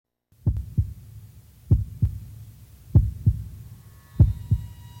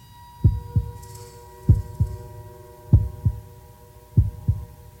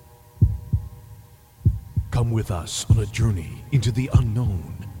Come with us on a journey into the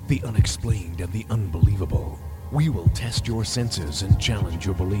unknown, the unexplained, and the unbelievable. We will test your senses and challenge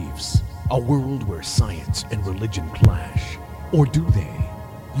your beliefs. A world where science and religion clash. Or do they?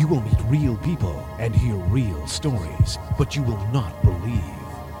 You will meet real people and hear real stories, but you will not believe.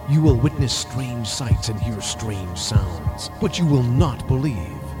 You will witness strange sights and hear strange sounds, but you will not believe.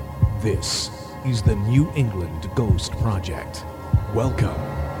 This is the New England Ghost Project. Welcome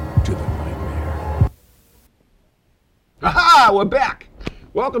to the nightmare. Aha! We're back!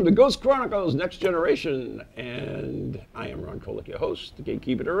 Welcome to Ghost Chronicles Next Generation. And I am Ron Kolick, your host, the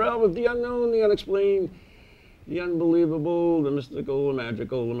gatekeeper to realm of the unknown, the unexplained, the unbelievable, the mystical, the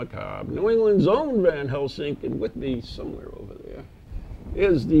magical, the macabre. New England's own Van Helsing, and with me somewhere over there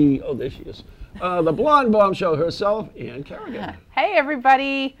is the, oh, there she is, the blonde bombshell herself, Ann Carrigan. Hey,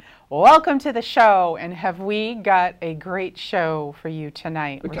 everybody. Welcome to the show. And have we got a great show for you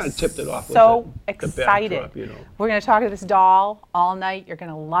tonight? We kind of tipped it off with so the excited. backdrop, you know. We're going to talk to this doll all night. You're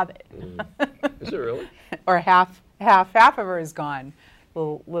going to love it. Is it really? Or half of her is gone.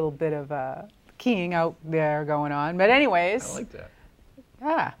 Little bit of keying out there going on. But anyways. I like that.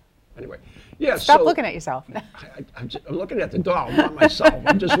 Yeah. Anyway. Yeah, Stop looking at yourself. I'm looking at the doll, not myself.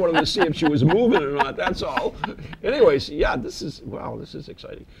 I just wanted to see if she was moving or not, that's all. Anyways, yeah, this is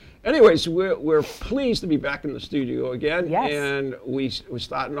exciting. Anyways, we're pleased to be back in the studio again. Yes. And we're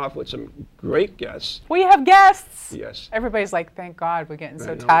starting off with some great guests. We have guests. Yes. Everybody's like, thank God, we're getting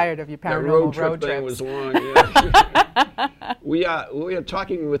so tired of your paranormal road trips. Thing was long, yeah. we are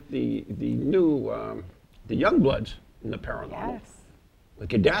talking with the new, the young bloods in the paranormal. Yes. The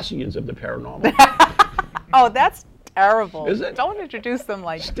Kardashians of the paranormal. Oh, that's terrible. Is it? Don't introduce them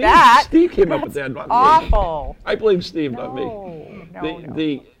like that. Steve came up with that. Not awful. Me. I blame Steve, not me.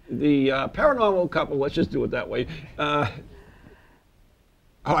 No. The paranormal couple, let's just do it that way. I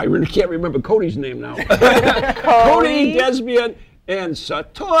really can't remember Cody's name now. Cody, Desbian, and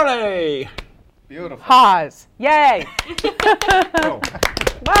Satori. Beautiful. Haas. Yay. Oh.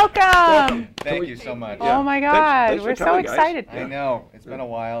 Welcome. Thank you so much. Oh my God, Thanks we're for so coming, guys. excited. I know, it's been a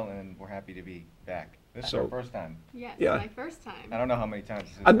while and we're happy to be back. This is our first time. Yes, Yeah. my first time. I don't know how many times.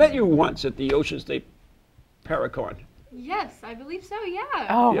 I met you once at the Ocean State Paracon. Yes, I believe so, yeah.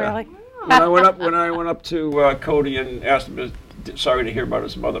 Oh, Yeah. really? When I went up to Cody and asked him, sorry to hear about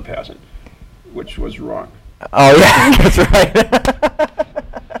his mother passing, which was wrong. Oh yeah, that's right.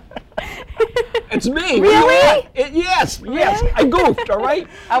 It's me. Really? Yes. Really? I goofed. All right.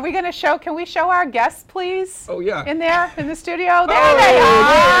 Are we going to show, can we show our guests, please? Oh yeah. In the studio? There they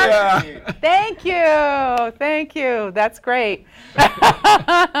are. Yeah. Thank you. That's great.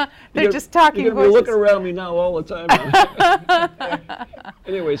 They're just talking You're voices. looking around me now all the time.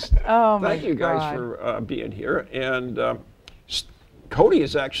 Anyways, Oh, my thank you guys God. for being here. And Cody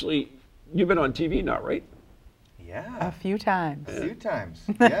is actually, you've been on TV now, right? Yeah, A few times. a few times.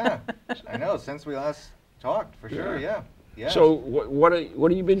 Yeah, I know. Since we last talked, for sure. Yeah. Yeah. So what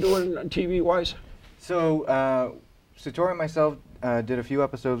have you been doing TV wise? So Satori and myself did a few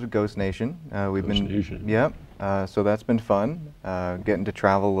episodes of Ghost Nation. We've Ghost been. Nation. Yep. So that's been fun. Getting to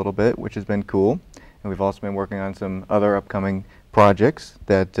travel a little bit, which has been cool. And we've also been working on some other upcoming projects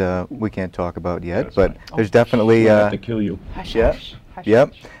that we can't talk about yet. That's but fine. there's definitely. We'll have to kill you. Hush, Yeah. hush, hush, Yep.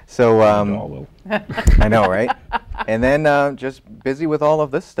 hush. So All will. I know, right? And then just busy with all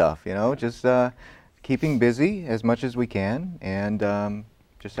of this stuff, just keeping busy as much as we can, and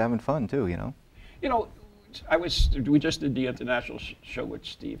just having fun too, You know, we just did the international show with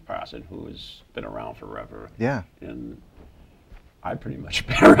Steve Parson, who has been around forever. Yeah. And I've pretty much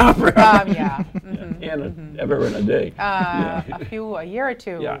been around forever. Yeah. And ever in a day. A year or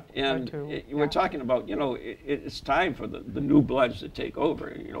two. Yeah, and we're talking about, it's time for the new bloods to take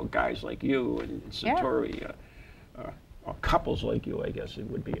over, guys like you and Satori, or couples like you, I guess it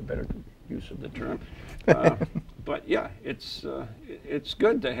would be a better use of the term. But yeah, it's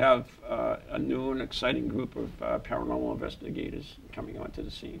good to have a new and exciting group of paranormal investigators coming onto the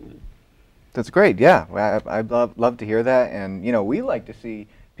scene. That's great. Yeah, I'd love to hear that, and we like to see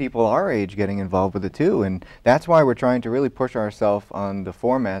people our age getting involved with it too, and that's why we're trying to really push ourselves on the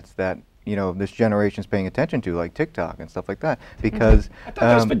formats that this generation's paying attention to, like TikTok and stuff like that, because I thought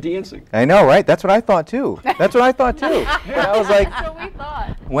that was for dancing. I know, right? That's what I thought too. But I was like, That's what we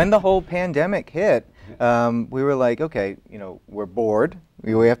thought. when the whole pandemic hit, we were like, okay, we're bored.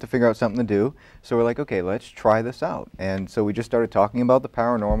 We have to figure out something to do. So we're like, okay, let's try this out. And so we just started talking about the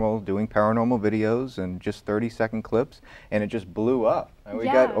paranormal, doing paranormal videos and just 30-second clips, and it just blew up. And we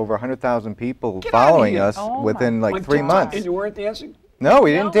got over 100,000 people following us Oh within my like 3 God. months. And you weren't dancing? No,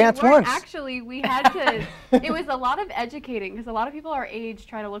 we No, didn't dance weren't. once. Actually, we had to. It was a lot of educating because a lot of people our age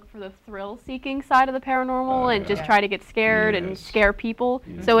try to look for the thrill-seeking side of the paranormal and just try to get scared and scare people.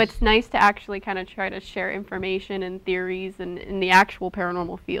 So it's nice to actually kind of try to share information and theories and in the actual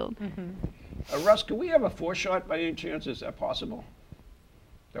paranormal field. Russ, can we have a foreshot by any chance? Is that possible?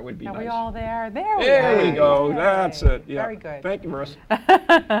 That would be Are nice. we all there? There we There are. we go. Yay. That's it. Yeah. Very good. Thank you, Russ.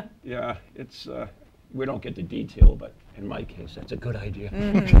 Yeah, it's we don't get the detail, but in my case, that's a good idea.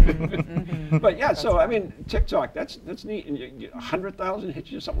 But yeah, so I mean, TikTok, that's neat. And 100,000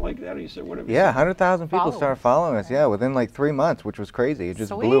 hits you, something like that. Or you said whatever. Yeah, 100,000 people started following us. Yeah, within like 3 months, which was crazy. It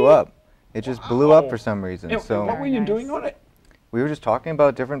just blew up. It just blew up for some reason. And So what were you doing on it? we were just talking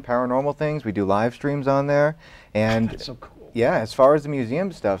about different paranormal things. We do live streams on there, and That's so cool. yeah, as far as the museum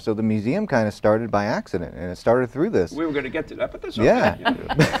stuff, so the museum kind of started by accident, and it started through this. We were going to get to that, but that's Yeah.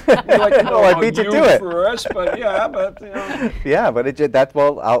 okay. We like to know Well, I about beat you you to it. first, but yeah, but you know. Yeah, but that's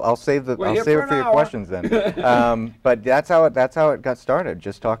well. I'll save the We're I'll here save for it for an your hour. questions then. But that's how it got started.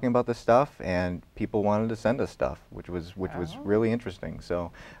 Just talking about this stuff, and people wanted to send us stuff, which was really interesting.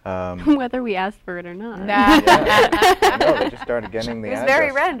 So Whether we asked for it or not. Nah. I know, they just started getting the It was address.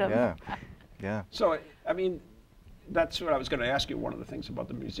 very random. Yeah, yeah. So, I mean, that's what I was going to ask you. One of the things about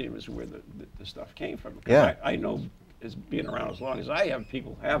the museum is where the stuff came from. 'Cause Yeah. I know, as being around as long as I have,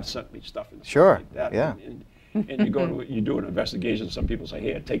 people have sent me stuff and Sure, stuff like that. yeah. And you do an investigation. Some people say,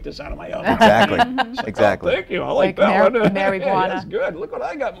 "Here, take this out of my oven." Exactly, It's like, exactly. Oh, thank you. I like Like that one. marijuana. That's good. Look what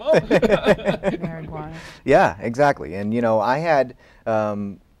I got, Mom. Marijuana. Yeah, exactly. And I had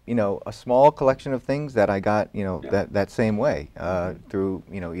a small collection of things that I got that same way through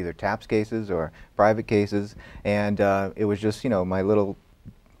either TAPS cases or private cases, and it was just my little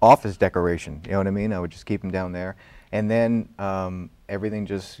office decoration. You know what I mean? I would just keep them down there, and then everything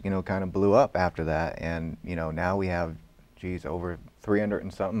just kind of blew up after that, and now we have over 300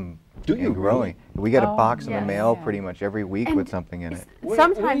 and something. Do you and growing? We get a box in the yes. mail Yeah. pretty much every week And with something in it. Where do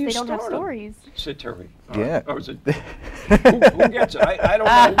Sometimes you they don't have store 'em? stories. Say Terry. Yeah. Or is it? Who gets it? I don't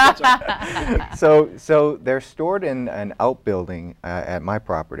know who gets it. So they're stored in an outbuilding at my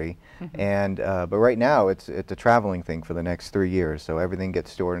property, and but right now it's a traveling thing for the next 3 years. So everything gets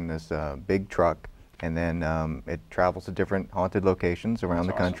stored in this big truck, and then it travels to different haunted locations around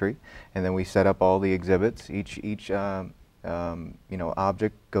the That's awesome. country, and then we set up all the exhibits. Each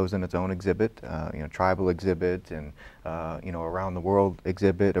object goes in its own exhibit, tribal exhibit, and around the world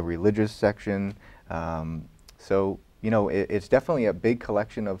exhibit, a religious section. So it's definitely a big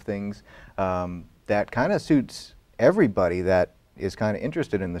collection of things that kind of suits everybody that is kind of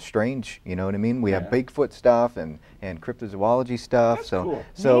interested in the strange. You know what I mean? We have Yeah. Bigfoot stuff and cryptozoology stuff. That's so cool.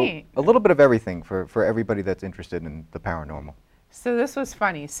 so Neat. a little bit of everything for everybody that's interested in the paranormal. So this was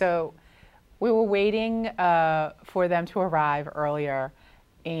funny. So we were waiting for them to arrive earlier,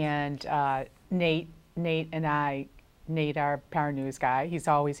 and Nate and I, Nate, our Paranews guy, he's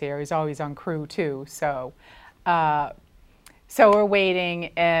always here. He's always on crew too. So we're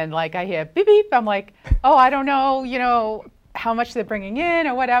waiting, and like I hear beep beep. I'm like, oh, I don't know, how much they're bringing in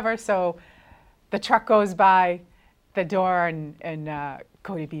or whatever. So the truck goes by the door, and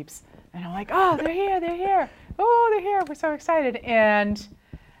Cody beeps, and I'm like, oh, they're here, they're here. Oh, they're here. We're so excited. And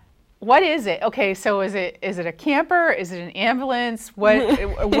what is it? Okay, so is it a camper? Is it an ambulance? What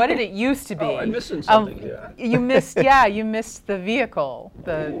did it used to be? Oh, I'm missing something here. You missed the vehicle,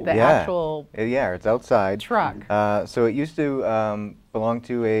 the Yeah. actual Yeah, it's outside. truck. So it used to belong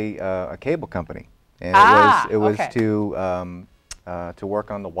to a cable company, and Ah, it was okay. to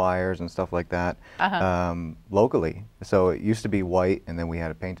work on the wires and stuff like that Uh-huh. locally. So it used to be white, and then we had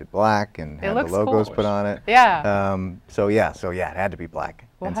it painted black and It had the looks logos cool. put on it. Yeah. So it had to be black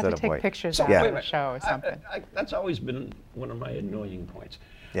We'll instead have to of take white. pictures So, after Yeah. wait a the minute. show or something. That's always been one of my annoying points.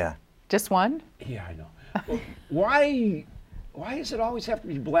 Yeah. Just one? Yeah, I know. Well, why does it always have to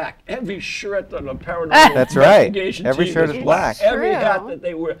be black? Every shirt on a paranormal That's right. investigation Every team shirt is black. Every True. hat that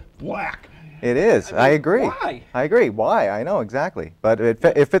they wear, black. It is. I mean, agree. why? I agree. Why? I know exactly. But it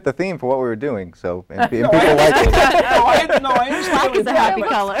fit the theme for what we were doing. So and people I- like it. No, I understand. Black is a happy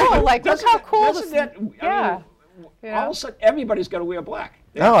color. Oh, like look how cool Doesn't this. that, Yeah. I mean, all of a sudden, everybody's got to wear black.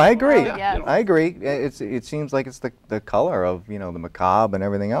 No, I agree. yeah. I agree. It seems like it's the color of the macabre and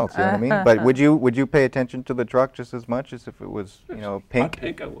everything else. You know what I mean? But would you pay attention to the truck just as much as if it was pink?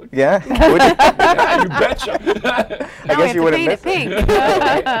 Pink, I would. Yeah. Would you? Yeah, you betcha. I guess you would have missed paint it.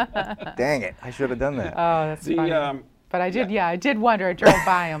 pink. Dang it! I should have done that. Oh, that's funny. The, But I did, I did wonder. I drove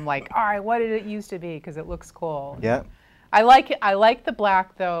by. I'm like, all right, what did it used to be? Because it looks cool. Yeah. I like it. I like the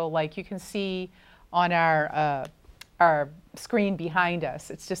black though. Like you can see on our screen behind us.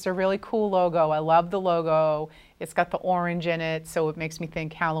 It's just a really cool logo. I love the logo. It's got the orange in it, so it makes me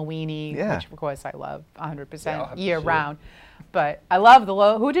think Halloween-y, Yeah. which of course I love 100% Yeah, I'll have to year see it. round. But I love the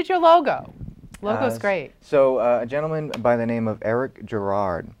logo. Who did your logo? Logo's Uh, great. So a gentleman by the name of Eric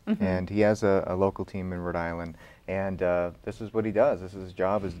Gerard, and he has a local team in Rhode Island, and this is what he does. This is his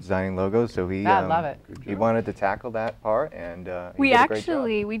job, is designing logos. So he Yeah, I love it. he wanted to tackle that part, and he We did a great job.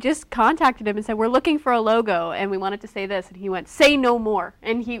 actually, we just contacted him and said, we're looking for a logo and we wanted to say this. And he went, say no more.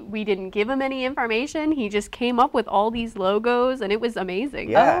 And we didn't give him any information. He just came up with all these logos and it was amazing.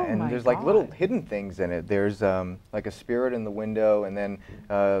 Yeah, Oh and my there's like little God. hidden things in it. There's like a spirit in the window, and then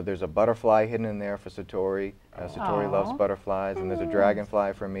there's a butterfly hidden in there for Satori. Satori loves Aw. butterflies, and there's a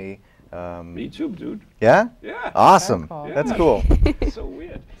dragonfly for me. Me too, dude. Yeah? Yeah. Awesome. cool. That's Yeah. cool. So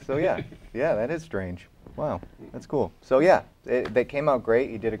weird. So yeah, that is strange. Wow, that's cool. So yeah, they came out great.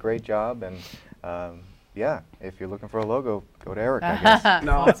 He did a great job, and yeah, if you're looking for a logo, go to Eric, I guess.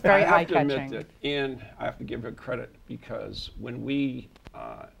 No, It's very I have to admit eye-catching. that, and I have to give her credit because when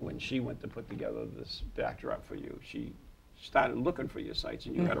she went to put together this backdrop for you, she started looking for your sites,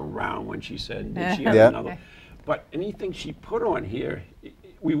 and you had a round one, she said, and then she had Yeah. another. But anything she put on here,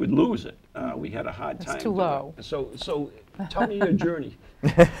 we would lose it. We had a hard time. too doing low. it. So tell me your journey.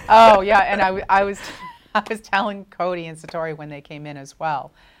 Oh yeah, and I was telling Cody and Satori when they came in as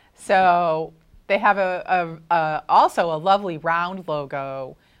well. So they have also a lovely round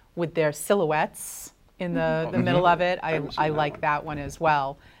logo with their silhouettes in the middle of it. haven't seen I that like one. that one as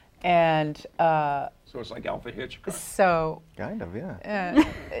well. And So it's like Alfred Hitchcock. so Kind of, yeah.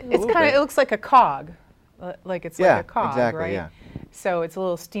 it's little kind of bit. it looks like a cog, like it's Yeah, like a cog, exactly, right? yeah. So it's a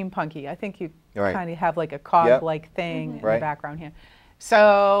little steampunky. I think you Right. kind of have like a cog-like thing in Right. the background here.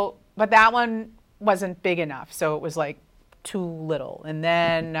 So, but that one wasn't big enough, so it was like too little. And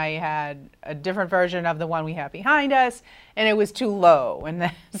then I had a different version of the one we have behind us, and it was too low. And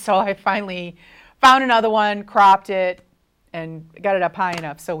then, so I finally found another one, cropped it, and got it up high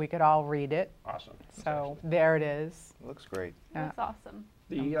enough so we could all read it. Awesome. That's So there it is. Looks great. That's awesome.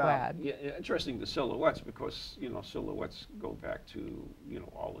 The, glad. yeah, interesting, the silhouettes, because, silhouettes go back to,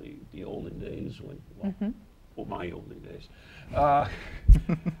 all the olden days when, well, my olden days.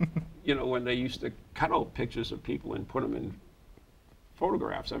 When they used to cut out pictures of people and put them in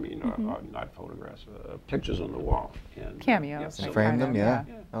photographs, or not photographs, pictures on the wall. And, Cameos, so like Frame kind them, of, yeah.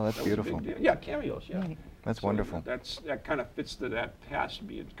 yeah. Oh, that's that was a big beautiful. deal. Yeah, cameos, yeah. Neat. That's So wonderful. that kind of fits to that past,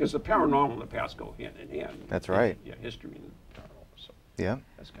 because the paranormal and the past go hand in hand. That's right. Yeah, history and paranormal, so. Yeah.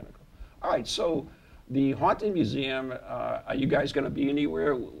 That's kind of cool. All right, so the Haunted Museum, are you guys going to be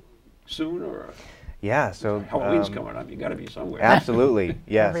anywhere soon, or Yeah, so Halloween's coming up? You got to be somewhere. absolutely.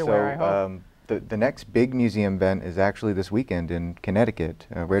 Yeah. Everywhere, I So hope. the next big museum event is actually this weekend in Connecticut,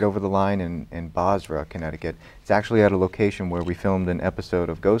 right over the line in Basra, Connecticut. It's actually at a location where we filmed an episode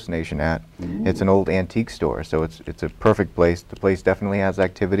of Ghost Nation at. It's an old antique store, so it's a perfect place. The place definitely has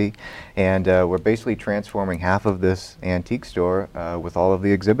activity, and we're basically transforming half of this antique store with all of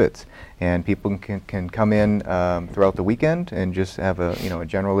the exhibits. And people can come in throughout the weekend and just have a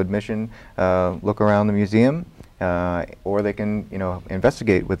general admission look around the museum. Or they can,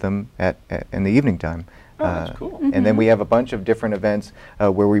 investigate with them in the evening time. Oh, that's cool. And then we have a bunch of different events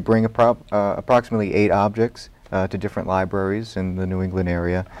where we bring approximately 8 objects to different libraries in the New England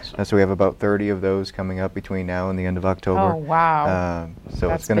area. Awesome. So we have about 30 of those coming up between now and the end of October. Oh, wow. So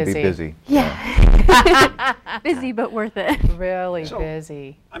That's it's going to be busy. busy. Yeah. Busy but worth it. Really So-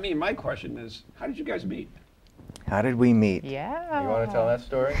 busy. My question is, how did you guys meet? How did we meet? Yeah. You want to tell that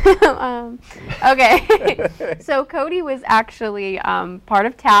story? Okay. So Cody was actually part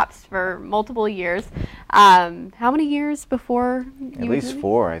of TAPS for multiple years. How many years before you At least joined?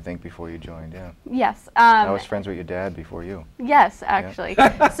 4, I think, before you joined, yeah. Yes. I was friends with your dad before you. Yes, actually.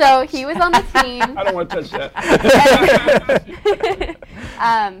 So he was on the team. I don't want to touch that.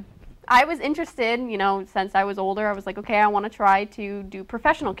 I was interested, since I was older, I was like, okay, I want to try to do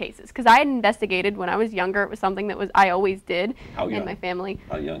professional cases. Because I had investigated when I was younger. It was something that I always did How in young? my family.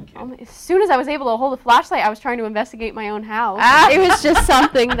 How young kid? As soon as I was able to hold a flashlight, I was trying to investigate my own house. It was just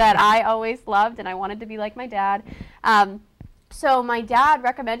something that I always loved, and I wanted to be like my dad. So my dad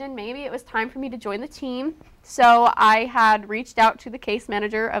recommended maybe it was time for me to join the team. So I had reached out to the case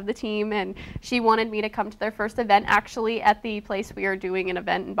manager of the team, and she wanted me to come to their first event, actually at the place we are doing an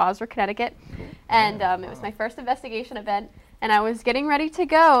event in Basra, Connecticut. And it was my first investigation event. And I was getting ready to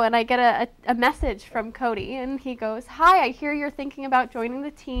go, and I get a message from Cody, and he goes, "Hi, I hear you're thinking about joining the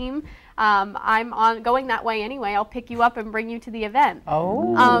team. I'm going that way anyway. I'll pick you up and bring you to the event."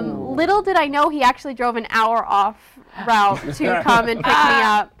 Oh. Little did I know he actually drove an hour off route to come and pick me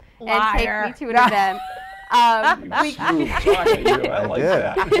up and take Liar. me to an event. We Smooth talking, you know, I like did.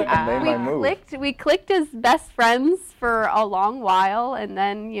 that. I made my move. we clicked as best friends for a long while, and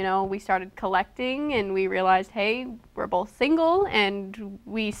then we started collecting, and we realized, hey, we're both single, and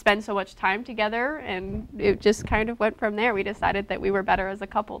we spend so much time together, and it just kind of went from there. We decided that we were better as a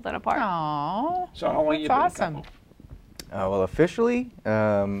couple than apart. Aww. So how long you been That's a awesome. couple? Well, officially,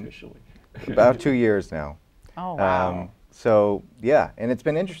 Officially. about 2 years now. Oh, wow. So yeah, and it's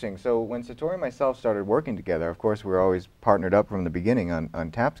been interesting. So when Satori and myself started working together, of course we were always partnered up from the beginning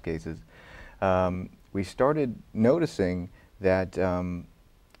on TAPS cases. We started noticing that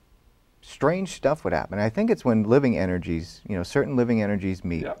strange stuff would happen. I think it's when living energies, certain living energies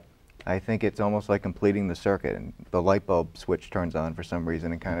meet. Yep. I think it's almost like completing the circuit, and the light bulb switch turns on for some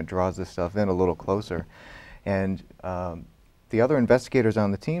reason and kind of draws this stuff in a little closer. And the other investigators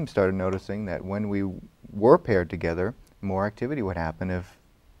on the team started noticing that when we were paired together, more activity would happen if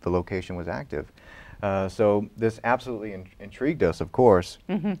the location was active. So this absolutely intrigued us, of course.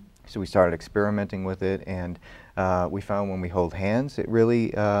 Mm-hmm. So we started experimenting with it, and we found when we hold hands, it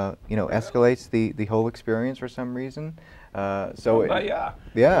really, escalates the whole experience for some reason. Yeah. There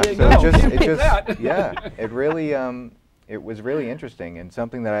Yeah. you So go. it just, That. yeah, it really, it was really interesting and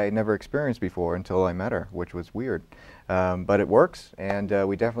something that I had never experienced before until I met her, which was weird. But it works, and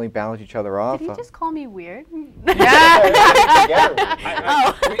we definitely balance each other off. Did you just call me weird? We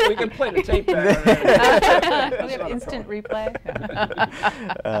can play the tape back. We have instant replay.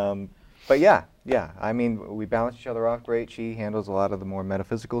 But yeah. I mean, we balance each other off great. She handles a lot of the more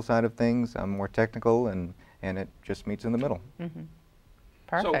metaphysical side of things. I'm more technical, and it just meets in the middle. Mm-hmm.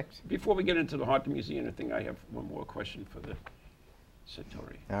 Perfect. So before we get into the Haunted Museum, I think I have one more question for the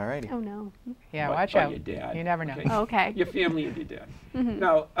Satori. All righty. Oh no. Yeah, About- watch about out. your dad. You never know. Okay. Okay. Your family and your dad. Mhm.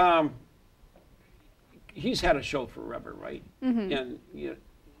 Now, he's had a show forever, right? Mhm. And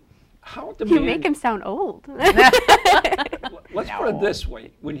how You demanding? make him sound old. Let's put it this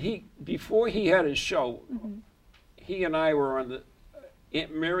way: before he had his show, he and I were on the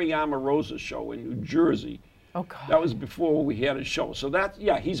Aunt Mary Omarosa show in New Jersey. Oh, God. That was before we had a show. So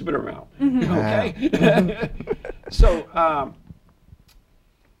he's been around. Okay. So,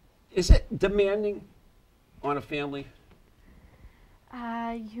 is it demanding on a family?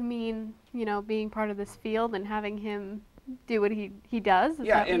 You mean, being part of this field and having him do what he does? Is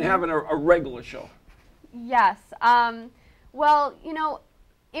Yeah, that what and you mean? having a regular show. Yes. Well,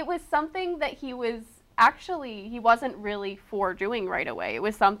 it was something that he wasn't really for doing right away. It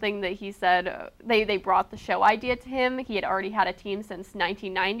was something that he said, they brought the show idea to him. He had already had a team since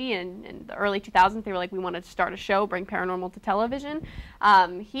 1990, and in the early 2000s, they were like, we wanted to start a show, bring paranormal to television.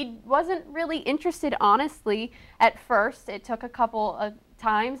 He wasn't really interested, honestly, at first. It took a couple of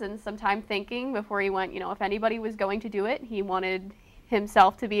times and some time thinking before he went, if anybody was going to do it, he wanted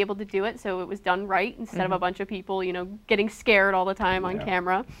himself to be able to do it, so it was done right instead of a bunch of people, getting scared all the time on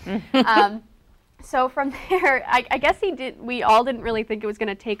camera. So from there, I guess we all didn't really think it was going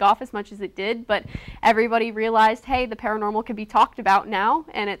to take off as much as it did, but everybody realized, hey, the paranormal can be talked about now,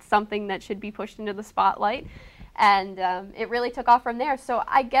 and it's something that should be pushed into the spotlight. And it really took off from there. So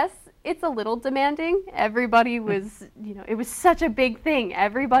I guess it's a little demanding. Everybody was, it was such a big thing.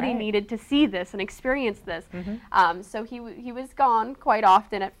 Everybody Right. needed to see this and experience this. So he was gone quite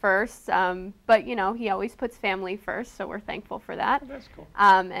often at first, but he always puts family first, so we're thankful for that. That's cool.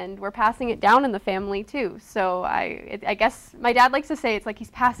 And we're passing it down in the family too. So I guess my dad likes to say it's like he's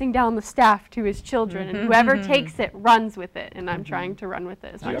passing down the staff to his children, and whoever takes it runs with it. And I'm trying to run with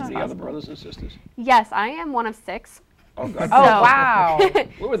it as Do you much have as any other possible. brothers and sisters? Yes, I am one of 6. Oh, God. Oh, So- wow.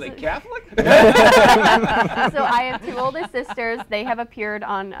 What were they, Catholic? So I have 2 oldest sisters. They have appeared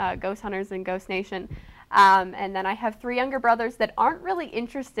on Ghost Hunters and Ghost Nation. And then I have 3 younger brothers that aren't really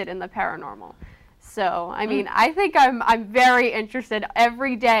interested in the paranormal. So, I mean, I think I'm very interested.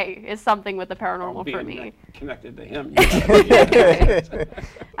 Every day is something with the paranormal for Being me. connected to him.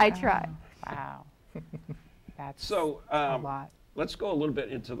 I try. Wow. That's So, a lot. let's go a little bit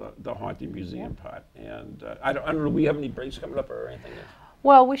into the Haunted Museum part. And I don't know, do we have any breaks coming up or anything?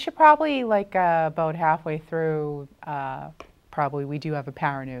 Well, we should probably, about halfway through, probably we do have a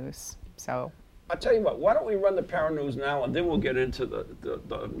Paranews. So, I'll tell you what, why don't we run the Paranews now, and then we'll get into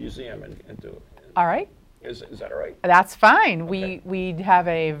the museum and do it. all right. Is that all right? That's fine. Okay. We have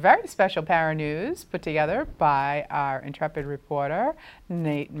a very special Paranews put together by our intrepid reporter,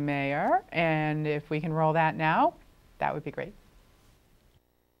 Nate Mayer. And if we can roll that now, that would be great.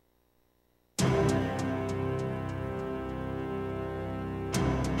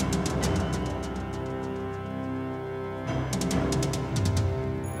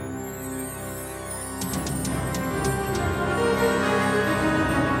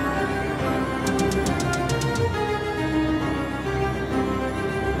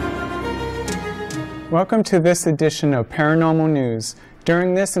 Welcome to this edition of Paranormal News.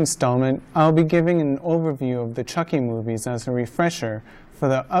 During this installment, I'll be giving an overview of the Chucky movies as a refresher for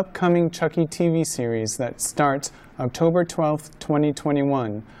the upcoming Chucky TV series that starts October 12,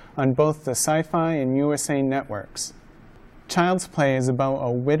 2021 on both the Sci-Fi and USA networks. Child's Play is about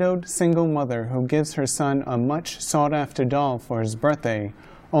a widowed single mother who gives her son a much sought-after doll for his birthday,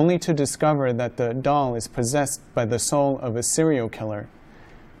 only to discover that the doll is possessed by the soul of a serial killer.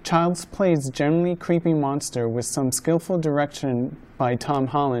 Child's Play's generally creepy monster with some skillful direction by Tom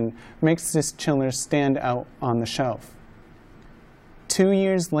Holland makes this chiller stand out on the shelf. 2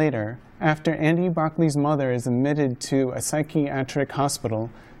 years later, after Andy Barclay's mother is admitted to a psychiatric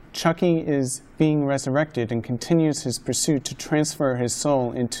hospital, Chucky is being resurrected and continues his pursuit to transfer his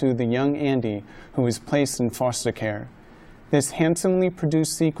soul into the young Andy, who is placed in foster care. This handsomely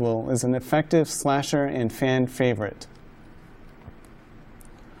produced sequel is an effective slasher and fan favorite.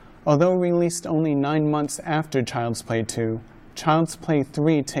 Although released only 9 months after Child's Play 2, Child's Play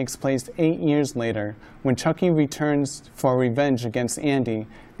 3 takes place 8 years later, when Chucky returns for revenge against Andy,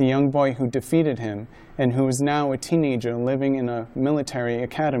 the young boy who defeated him, and who is now a teenager living in a military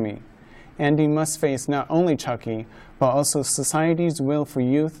academy. Andy must face not only Chucky, but also society's will for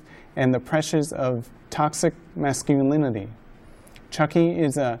youth and the pressures of toxic masculinity. Chucky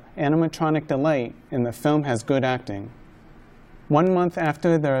is an animatronic delight, and the film has good acting. 1 month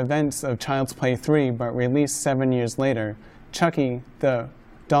after the events of Child's Play 3, but released 7 years later, Chucky, the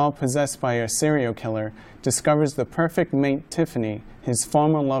doll possessed by a serial killer, discovers the perfect mate Tiffany, his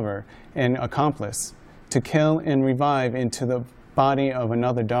former lover and accomplice, to kill and revive into the body of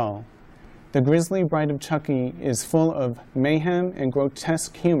another doll. The Grisly Bride of Chucky is full of mayhem and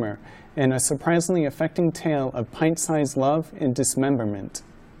grotesque humor, and a surprisingly affecting tale of pint-sized love and dismemberment.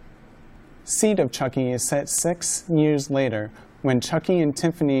 Seed of Chucky is set 6 years later, when Chucky and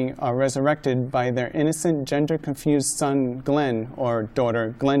Tiffany are resurrected by their innocent, gender-confused son Glenn, or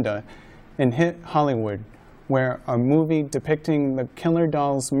daughter Glenda, in hit Hollywood, where a movie depicting the killer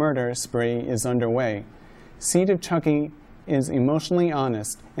doll's murder spree is underway. Seed of Chucky is emotionally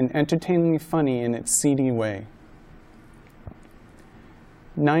honest and entertainingly funny in its seedy way.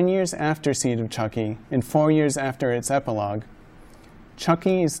 9 years after Seed of Chucky, and 4 years after its epilogue,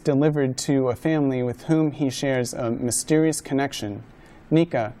 Chucky is delivered to a family with whom he shares a mysterious connection.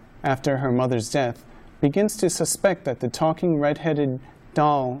 Nika, after her mother's death, begins to suspect that the talking red-headed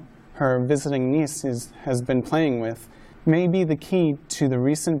doll her visiting niece has been playing with may be the key to the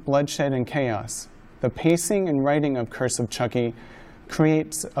recent bloodshed and chaos. The pacing and writing of Curse of Chucky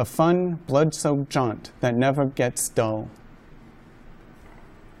creates a fun, blood-soaked jaunt that never gets dull.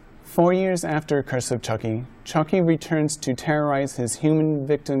 4 years after Curse of Chucky, Chucky returns to terrorize his human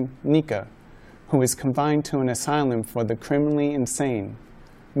victim, Nika, who is confined to an asylum for the criminally insane.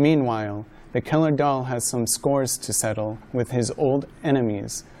 Meanwhile, the killer doll has some scores to settle with his old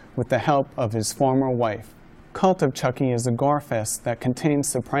enemies with the help of his former wife. Cult of Chucky is a gore fest that contains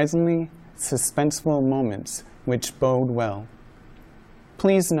surprisingly suspenseful moments which bode well.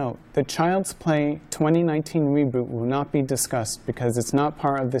 Please note, the Child's Play 2019 reboot will not be discussed because it's not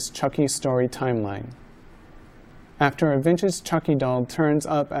part of this Chucky story timeline. After a vintage Chucky doll turns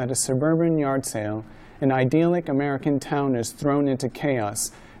up at a suburban yard sale, an idyllic American town is thrown into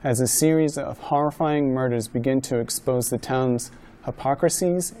chaos as a series of horrifying murders begin to expose the town's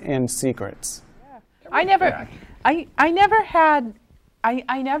hypocrisies and secrets. I never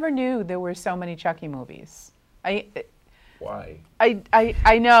knew there were so many Chucky movies. Why?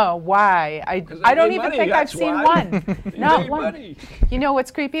 I know why. I don't even think I've seen one. Not one. Money. You know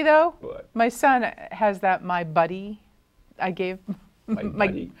what's creepy though? What? My son has that My Buddy. I gave My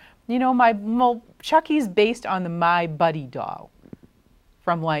Buddy? You know, Chucky's based on the My Buddy doll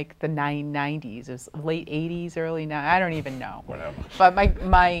from like the 90s. It was late 80s, early 90s. I don't even know. Whatever. But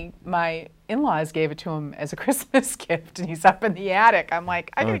my in-laws gave it to him as a Christmas gift, and he's up in the attic. I'm like,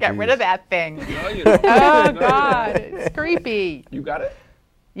 I gotta get rid of that thing. No, you don't. Oh No, God, you don't. it's creepy. You got it?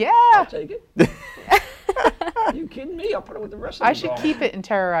 Yeah. I'll take it. Are you kidding me? I'll put it with the rest of I the should dolls. keep it and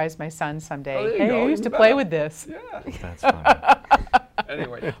terrorize my son someday. Oh, there you Hey, go, I used to even play better. with this. Yeah. That's funny.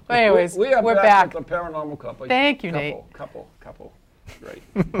 Anyway. Anyways, we are we're back back. with the paranormal couple. Thank you, Nate. Couple. Right.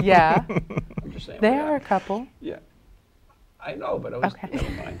 Yeah, I'm just saying. they we are a couple. Yeah. I know, but I was. Okay.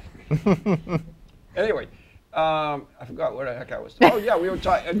 Never mind. Anyway, I forgot where the heck I was. Oh yeah, we were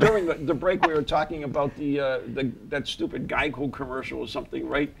talking during the break. We were talking about that stupid Geico commercial or something,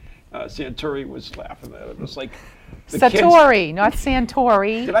 right? Santori was laughing at it. It's like the kids- Satori, not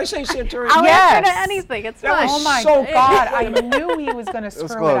Santori. Did I say Santori? I'll Yes. answer to anything. It's That fine. was Oh my so God! I knew he was going to screw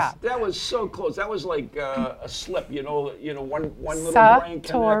it close. up. That was so close. That was like a slip. You know, one little brain connection.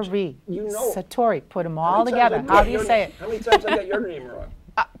 Satori. You know. Satori. Put them How all many times together. I How got do you your say name- it? How many times I got your name wrong?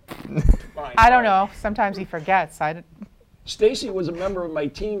 Fine, I don't fine. know. Sometimes he forgets. Stacy was a member of my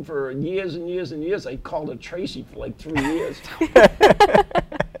team for years and years and years. I called her Tracy for like 3 years.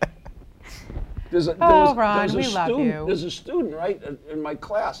 Ron, we love you. There's a student, right, in my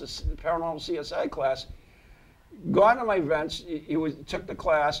class, a paranormal CSI class, gone to my events. He took the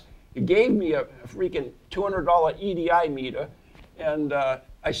class. He gave me a freaking $200 EDI meter, and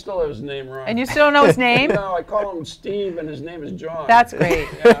I still have his name wrong. And you still don't know his name? No, I call him Steve, and his name is John. That's great.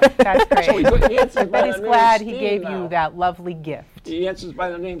 Yeah. That's great. So he answers I by bet the he's name glad he Steve gave now. you that lovely gift. He answers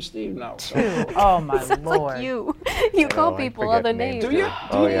by the name Steve now. So. Oh my Sounds Lord. like you. You call I people forget other names. names. Do you?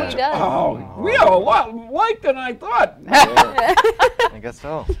 Oh, He yeah. does. Oh, we are a lot alike than I thought. I guess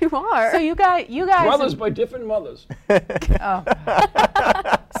so. You are. So you guys, Brothers by different mothers.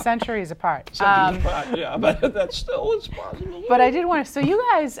 centuries apart. Something apart, yeah, but that still is possible. But I did want to. So you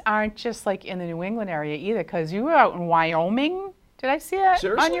guys aren't just like in the New England area either, because you were out in Wyoming. Did I see that on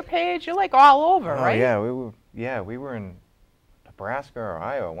Seriously? your page? You're like all over, Oh right? yeah, we were in Nebraska or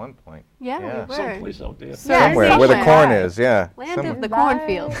Iowa at one point. Yeah, we were. Someplace out there. Yeah, Somewhere where the somewhere. corn is, yeah. Land Somewhere. of the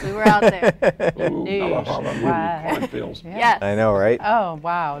cornfields. We were out there. Ooh, Wow. cornfields. Yes. I know, right? Oh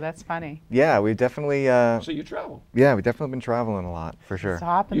wow, that's funny. Yeah, we definitely, So you travel. we've definitely been traveling a lot for sure. So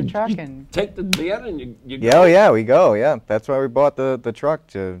hop in the truck you and take the van and you Yeah, go. oh yeah, we go. Yeah, that's why we bought the truck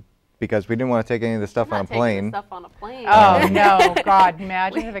because we didn't want to take any of the stuff I'm on a not taking plane. the stuff on a plane. oh no, God!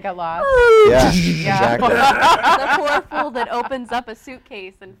 Imagine if it got lost. Yeah, Yeah. exactly. The poor fool that opens up a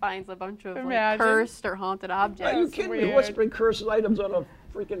suitcase and finds a bunch of like, Imagine. cursed or haunted objects. Are you kidding me? weird. What's bring cursed items on a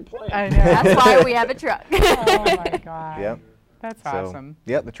freaking plane? I know. That's why we have a truck. Oh my God. Yep. That's So, awesome.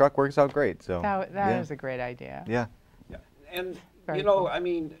 yeah, the truck works out great. So That yeah. is a great idea. Yeah. Yeah. And, Very you know, cool. I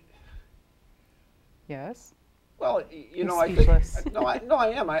mean, Yes. well, you know, I speechless. think, no, I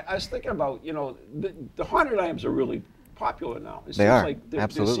am. I was thinking about, you know, the haunted items are really popular now. It They seems are, like there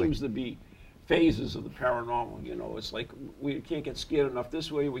absolutely. seems to be phases of the paranormal, you know. It's like we can't get scared enough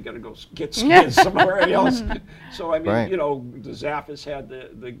this way, we got to go get scared somewhere else. So, I mean, Right. you know, the Zaffis had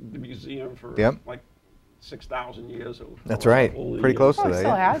the museum for Yep. like 6,000 years. Or That's however right. old it Pretty is. cause Oh, to it that.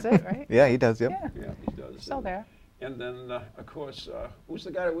 still Yeah. has it, right? Yeah, he does. Yep. Yeah. Yeah, he does. Still there. And then, of course, who's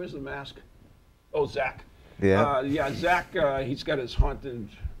the guy that wears the mask? Oh, Zach. Yeah. Yeah, Zach, he's got his haunted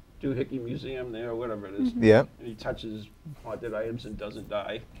Doohickey Museum there, whatever it is. Yep. And he touches haunted items and doesn't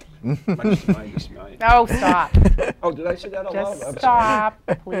die. Much to my dismay. Oh, stop. Oh, did I say that out loud? Just I'm sorry. stop,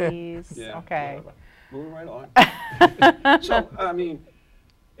 please. Yeah, Okay. whatever. Moving right on. So, I mean,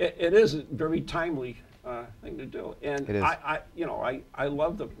 it is a very timely thing to do. And It is. I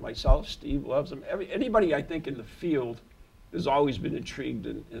love them myself. Steve loves them. Anybody I think in the field has always been intrigued,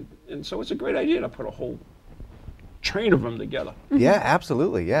 and so it's a great idea to put a whole train of them together. Yeah,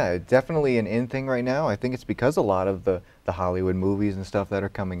 absolutely. Yeah, it's definitely an in thing right now. I think it's because a lot of the Hollywood movies and stuff that are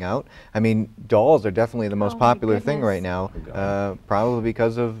coming out. I mean, dolls are definitely the most Oh my popular thing goodness. right now. Oh, God. Probably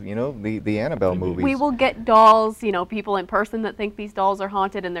because of the Annabelle movies. We will get dolls, people in person that think these dolls are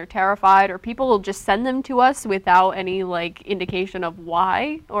haunted and they're terrified, or people will just send them to us without any indication of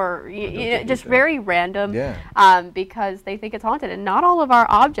why, or just very random, Yeah. because they think it's haunted. And not all of our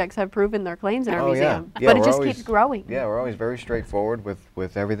objects have proven their claims in our Oh, yeah. museum, Yeah, but it we're just always- keeps growing. Yeah, we're always very straightforward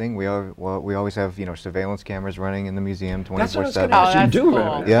with everything. We always have surveillance cameras running in the museum That's what I was 24/7. gonna Oh, ask you that's do cool.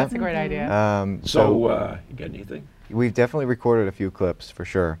 have it. Yeah. That's a great idea. So, you got anything? We've definitely recorded a few clips for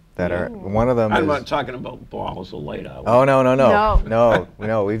sure that are one of them I'm is. not talking about balls or light out. Oh no.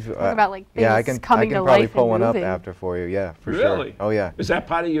 No. We've about, yeah, I things can coming to probably life pull and one up moving. after for you. Yeah, for sure. Really? Oh yeah. Is that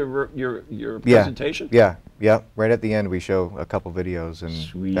part of your Yeah. presentation? Yeah. Right at the end, we show a couple videos, and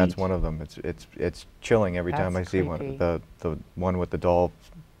Sweet. that's one of them. It's chilling every time I That's see creepy. one. The one with the doll,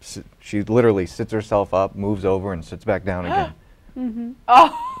 she literally sits herself up, moves over, and sits back down again.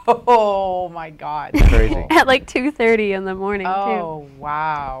 Oh my God. Crazy. At 2:30 in the morning Oh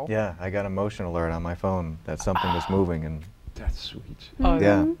wow. Yeah, I got a motion alert on my phone that something was moving, and That's sweet. Oh,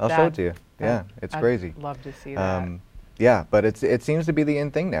 yeah, I'll show it that- to you. Yeah, it's I'd crazy. love to see that. Yeah, but it seems to be the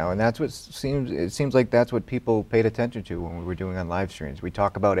in thing now, and that's what seems like that's what people paid attention to when we were doing on live streams. We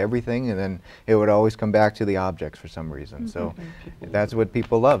talk about everything, and then it would always come back to the objects for some reason. So that's what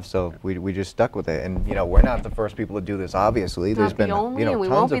people love. So we just stuck with it, and we're not the first people to do this. Obviously, there's Not been the only, and we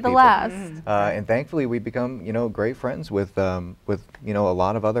tons won't of be the people. last. And thankfully, we become great friends with a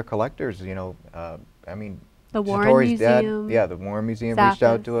lot of other collectors. I mean, The Warren Satori's dad, Museum. yeah, the Warren Museum reached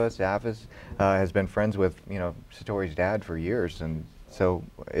out Zappos. to us. Zappos has been friends with, Satori's dad for years, and so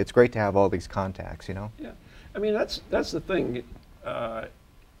it's great to have all these contacts, Yeah, I mean that's the thing,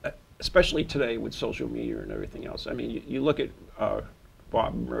 especially today with social media and everything else. I mean, you look at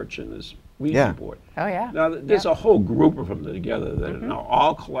Bob Murch and this Ouija Yeah. board. Oh, yeah. Now there's Yeah. a whole group of them together that are now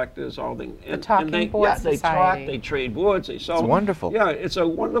all collectors, all things. And, Talking they, Board yeah, they talk, Society. they trade boards, they sell. It's wonderful. Yeah, it's a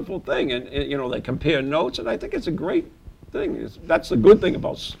wonderful thing, and they compare notes, and I think it's a great thing. That's the good thing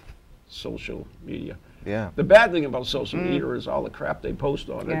about social media. Yeah. The bad thing about social media is all the crap they post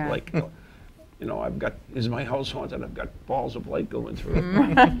on Yeah. it. Like, I've got, is my house haunted? I've got balls of light going through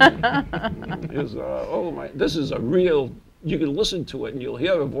it. This is a real, you can listen to it and you'll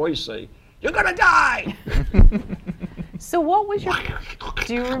hear a voice say, "You're gonna die!" So what was your,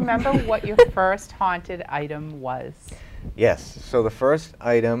 do you remember what your first haunted item was? Yes. So the first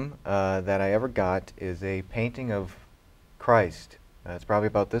item that I ever got is a painting of Christ. It's probably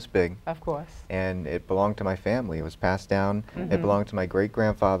about this big, Of course. and it belonged to my family. It was passed down. It belonged to my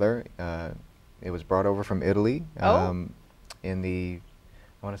great-grandfather. It was brought over from Italy in the,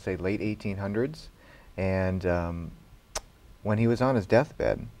 I want to say, late 1800s. And when he was on his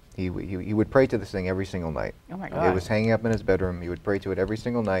deathbed, he would pray to this thing every single night. Oh my It God. was hanging up in his bedroom. He would pray to it every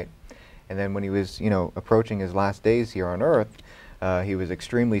single night. And then when he was, approaching his last days here on Earth, he was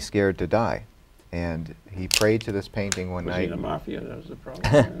extremely scared to die. And he prayed to this painting one Was he night. in the mafia? That was the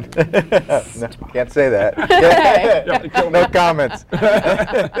problem. No, can't say that. No comments.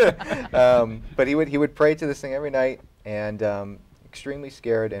 But he would pray to this thing every night, and extremely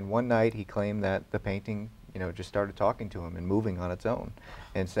scared. And one night he claimed that the painting, just started talking to him and moving on its own,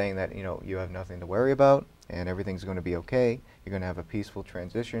 and saying that you have nothing to worry about, and everything's going to be okay. You're going to have a peaceful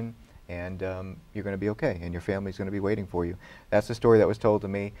transition, and you're going to be okay, and your family's going to be waiting for you. That's the story that was told to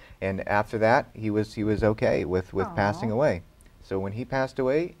me. And after that, he was okay with passing away. So when he passed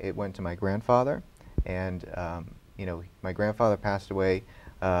away, it went to my grandfather, and my grandfather passed away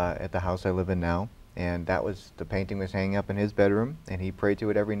at the house I live in now, and the painting was hanging up in his bedroom, and he prayed to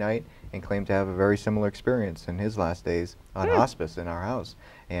it every night and claimed to have a very similar experience in his last days on hospice in our house.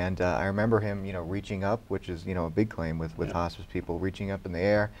 And I remember him, reaching up, which is, a big claim with hospice people, reaching up in the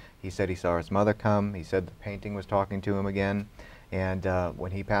air. He said he saw his mother come. He said the painting was talking to him again. And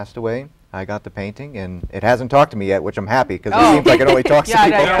when he passed away, I got the painting, and it hasn't talked to me yet, which I'm happy, because it seems like it only talks to Yeah,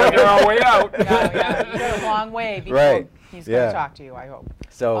 people. yeah, You're on the way out. Yeah, you got a long way before Right. he's going Yeah. to talk to you, I hope.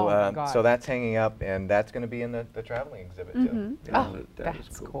 So, Oh my God. so that's hanging up, and that's going to be in the traveling exhibit too. Yeah, Oh, that is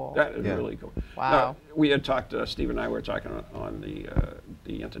that's cool. That is Yeah. really cool. Wow. Now, we had talked, Steve and I were talking on the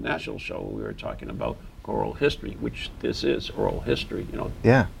international show, we were talking about oral history, which this is oral history,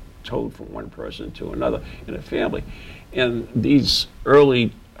 Yeah. told from one person to another in a family. And these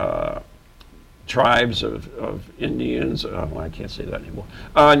early tribes of Indians, well, I can't say that anymore,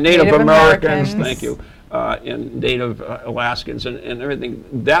 Native Americans, thank you, and Native Alaskans and everything,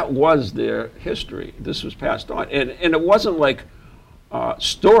 that was their history. This was passed on. And it wasn't like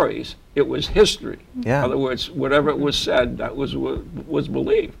stories, it was history. Yeah. In other words, whatever it was said, that was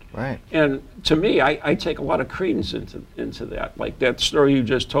believed. Right. And to me, I take a lot of credence into that. Like that story you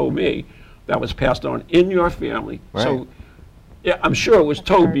just told me, that was passed on in your family. Right. So, yeah, I'm sure it was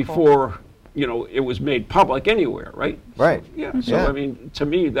told very cool. before, it was made public anywhere, right? Right. So, yeah. So Yeah. I mean, to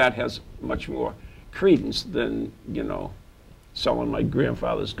me, that has much more credence than selling my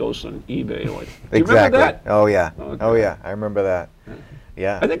grandfather's ghost on eBay. Like, do you remember Exactly. that? Oh yeah. Okay. Oh yeah. I remember that.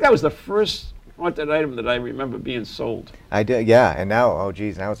 Yeah. I think that was the first haunted item that I remember being sold. I did. Yeah. And now, oh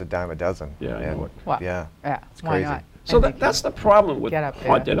geez, now it's a dime a dozen. Yeah, I And, know it. Wow. Yeah. Yeah, It's why crazy. not? So And they that's the problem with get up there.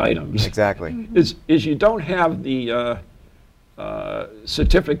 haunted items. Exactly. Is you don't have the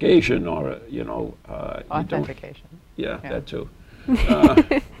certification or you don't. Authentication. Yeah, Yeah. that too.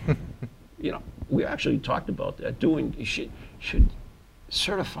 We actually talked about that. Should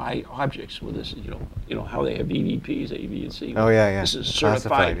certify objects with this. How they have EVPs, A, B, and C. Oh, yeah, yeah. This is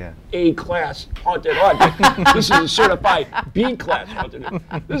Classified, certified A-class haunted object. This is certified B-class haunted.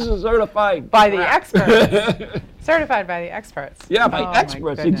 This is certified By the crap. experts. Certified by the experts. Yeah, by Oh, my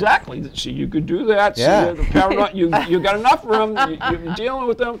experts, goodness. exactly. So you could do that. Yeah. So the you got enough room. You're dealing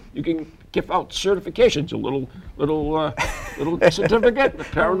with them. You can give out certifications, a little certificate. The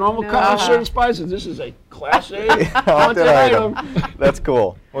paranormal company certifies that this is a Class A haunted item. That's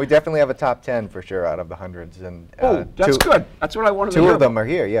cool. Well, we definitely have a top 10 for sure out of the hundreds, and That's good. That's what I wanted to Two hear of them about. are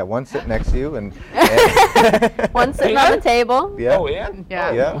here. Yeah, one sitting next to you, and One sitting on the table. yeah, Oh, yeah?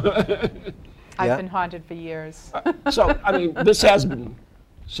 Yeah. yeah. I've Yeah. been haunted for years. So, I mean, this has been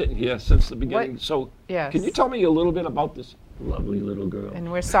sitting here since the beginning. What- So, Yes. can you tell me a little bit about this Lovely little girl.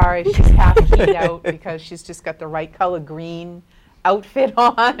 And we're sorry she's half keyed out because she's just got the right color green outfit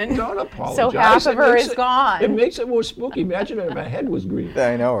on. Don't apologize. So half of It her makes is it- gone. It makes it more spooky. Imagine if her head was green.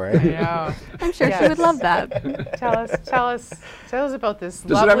 I know, right? Yeah. I'm sure she Yes. would love that. Tell us about this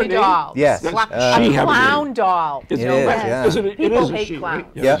Does it have a lovely name? doll. Yes. Cla- Does a she have a clown name? doll. It is, Yes. yeah. It People is a hate she, clowns.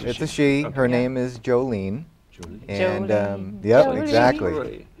 right? Yeah, it's a she. Okay. Her name is Jolene. Jolene. And Jolene. yep, Jolene. exactly.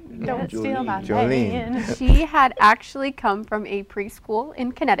 Right. Don't steal my Jolene. man. She had actually come from a preschool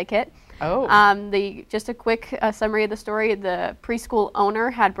in Connecticut. Oh. Just a quick summary of the story. The preschool owner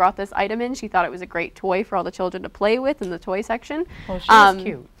had brought this item in. She thought it was a great toy for all the children to play with in the toy section. Well, she's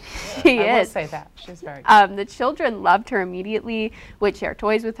cute. She I will is. say that. She's very cute. The children loved her immediately, would share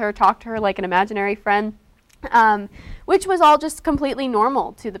toys with her, talk to her like an imaginary friend, which was all just completely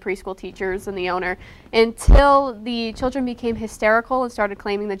normal to the preschool teachers and the owner until the children became hysterical and started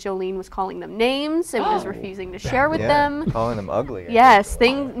claiming that Jolene was calling them names and was refusing to share with Yeah, them. calling them ugly. Yes,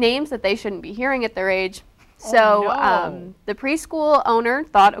 names that they shouldn't be hearing at their age. So no. the preschool owner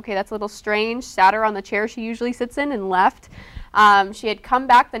thought, okay, that's a little strange, sat her on the chair she usually sits in and left. She had come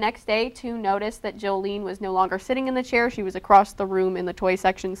back the next day to notice that Jolene was no longer sitting in the chair. She was across the room in the toy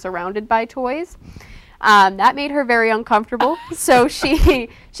section surrounded by toys. That made her very uncomfortable. So she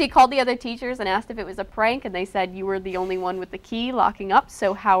called the other teachers and asked if it was a prank, and they said, you were the only one with the key locking up,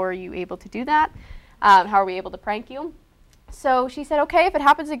 so how are you able to do that? How are we able to prank you? So she said, okay, if it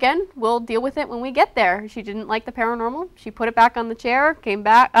happens again, we'll deal with it when we get there. She didn't like the paranormal. She put it back on the chair,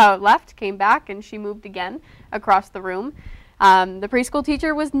 left, came back, and she moved again across the room. The preschool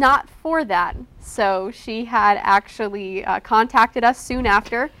teacher was not for that. So she had actually contacted us soon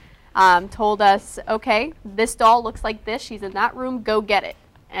after, told us, okay, this doll looks like this. She's in that room. Go get it.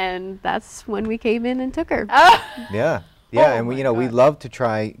 And that's when we came in and took her. Yeah. Yeah, and we love to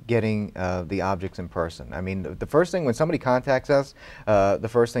try getting the objects in person. I mean, the first thing when somebody contacts us, the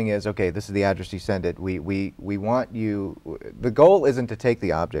first thing is, okay, this is the address you send it. We want you. The goal isn't to take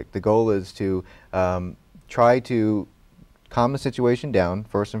the object. The goal is to try to calm the situation down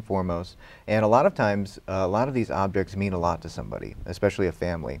first and foremost. And a lot of times, a lot of these objects mean a lot to somebody, especially a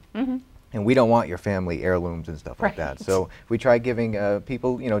family. Mm-hmm. And we don't want your family heirlooms and stuff like that. So we try giving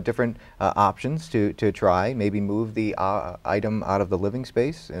people, different options to try. Maybe move the item out of the living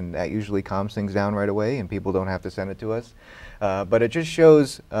space, and that usually calms things down right away, and people don't have to send it to us. But it just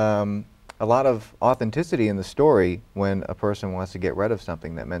shows a lot of authenticity in the story when a person wants to get rid of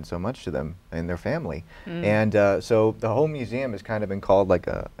something that meant so much to them and their family. And so the whole museum has kind of been called like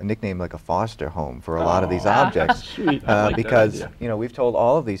a nickname, like a foster home for a lot of these objects. Sweet. I like that Because idea. we've told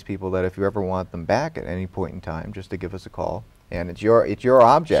all of these people that if you ever want them back at any point in time, just to give us a call. And it's your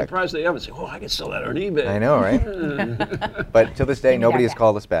object. Surprised they haven't said, "Oh, I can sell that on eBay." I know, right? But to this day, Give me nobody that has back.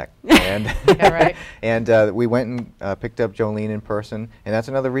 called us back. And Yeah, right. and we went and picked up Jolene in person, and that's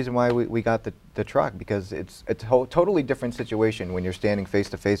another reason why we got the truck, because it's a totally different situation when you're standing face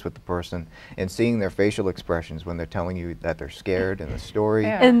to face with the person and seeing their facial expressions when they're telling you that they're scared in the story.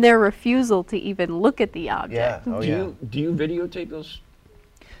 Yeah. And their refusal to even look at the object. Yeah. Oh, Do yeah. you videotape those?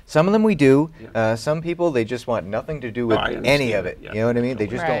 Some of them we do. Yeah. Some people, they just want nothing to do with I any understand of it. it, yeah. You know what I mean? They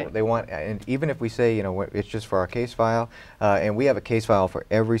just Right. don't. They want, and even if we say, it's just for our case file, and we have a case file for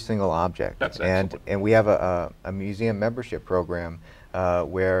every single object. That's and excellent. and we have a museum membership program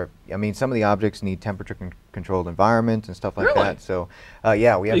where, some of the objects need temperature-controlled environments and stuff like Really? that. So,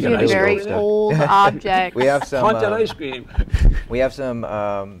 yeah, we have You some got Even ice really very cream stuff. old objects. We have some. Haunted ice cream. We have some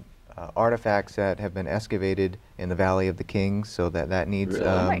artifacts that have been excavated in the Valley of the Kings, so that needs. Really?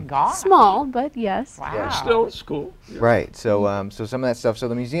 Oh my God. Small, but yes. Wow. Yeah, Still, it's cool. Yeah. Right. So, so some of that stuff. So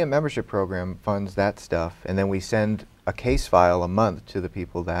the museum membership program funds that stuff, and then we send a case file a month to the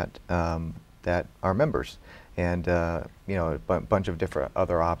people that that are members, and a bunch of different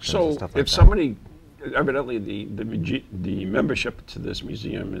other options and So stuff like if that. somebody, evidently the membership to this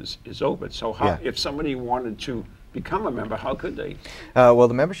museum is open. So how, Yeah. if somebody wanted to become a member, how could they? Well,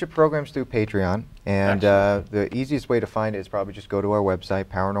 the membership program's through Patreon, and Excellent. the easiest way to find it is probably just go to our website,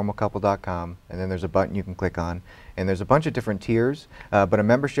 paranormalcouple.com, and then there's a button you can click on. And there's a bunch of different tiers, but a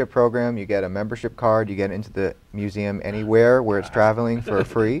membership program, you get a membership card, you get into the museum anywhere where it's traveling for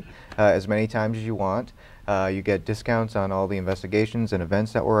free, as many times as you want. You get discounts on all the investigations and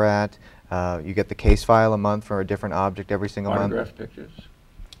events that we're at. You get the case file a month for a different object every single month. Autograph pictures.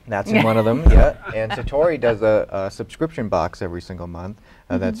 That's in one of them, yeah. And Satori does a subscription box every single month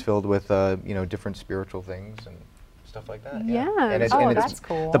that's filled with different spiritual things and stuff like that. Yeah. And Oh, it's- that's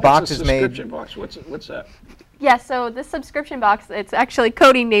cool. The What's box a is made. subscription box. What's that? Yeah, so this subscription box, it's actually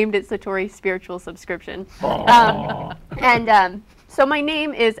Cody named it Satori Spiritual Subscription. Oh. And So my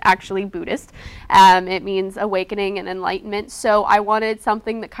name is actually Buddhist. It means awakening and enlightenment. So I wanted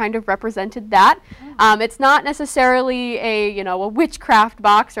something that kind of represented that. It's not necessarily a witchcraft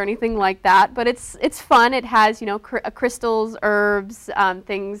box or anything like that, but it's fun. It has crystals, herbs,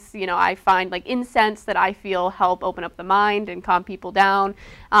 things I find like incense that I feel help open up the mind and calm people down,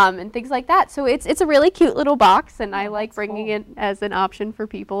 and things like that. So it's a really cute little box, and I like bringing it as an option for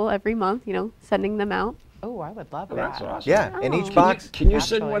people every month. Sending them out. Oh, I would love Well, that. that's awesome. Yeah, in each Oh. box. Can you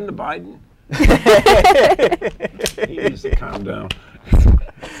send Actually. one to Biden? He needs to calm down.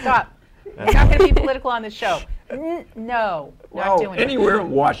 Stop. We're not going to be political on this show. No, not Well, doing anywhere it.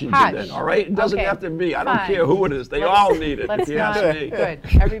 in Washington, Hush. then, all right? It doesn't Okay, have to be. I don't fine. care who it is. They Let's- all need it, Let's if you not. ask me. Good.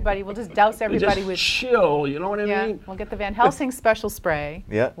 Everybody, we'll just douse You everybody just with. chill, you know what I Yeah, mean? we'll get the Van Helsing special spray.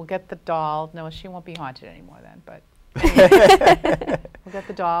 Yeah. We'll get the doll. No, she won't be haunted anymore then, but anyway. We'll get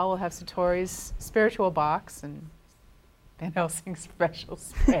the doll. We'll have Satori's spiritual box and Van Helsing special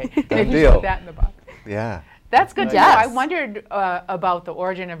spray. Maybe you should deal. put that in the box. Yeah. That's good to Yes. know. I wondered about the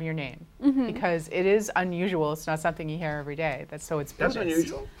origin of your name because it is unusual. It's not something you hear every day. That's That's Buddhist.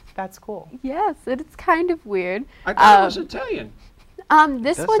 unusual. That's cool. Yes, it's kind of weird. I thought it was Italian.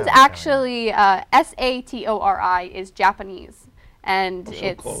 This does one's sound actually Satori is Japanese, and Oh, so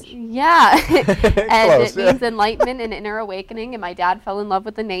it's close. yeah, and Close, it means enlightenment and inner awakening. And my dad fell in love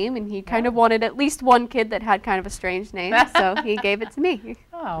with the name, and he kind of wanted at least one kid that had kind of a strange name, so he gave it to me.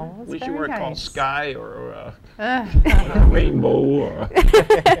 Oh, At that's least you very weren't called nice. Sky or Rainbow. Or,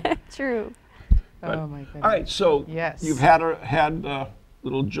 True. Oh my goodness. all right, so Yes. you've had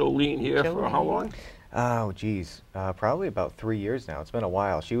little Jolene here for how Jolene. long? Oh, geez, probably about 3 years now. It's been a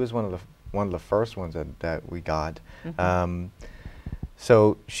while. She was one of the first ones that we got.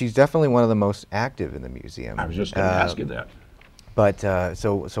 So she's definitely one of the most active in the museum. I was just going to ask you that. But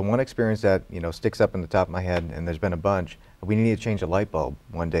so one experience that sticks up in the top of my head, and there's been a bunch. We needed to change a light bulb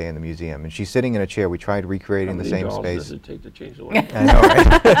one day in the museum, and she's sitting in a chair. We tried recreating How the many same dolls space. does it take to change the light? I know,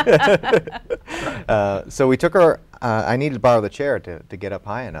 right? So we took her. I needed to borrow the chair to get up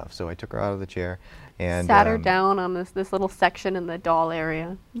high enough, so I took her out of the chair and Sat her down on this little section in the doll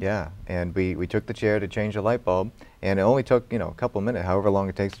area. Yeah, and we took the chair to change the light bulb, and it only took a couple of minutes, however long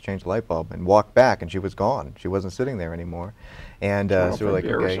it takes to change the light bulb, and walked back, and she was gone. She wasn't sitting there anymore, and went so out we're for a like,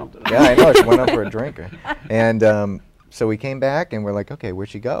 beer or okay, something. yeah, I know, she went out for a drink, and so we came back, and we're like, okay, where'd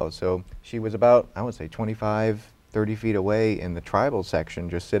she go? So she was about, I would say, 25, 30 feet away in the tribal section,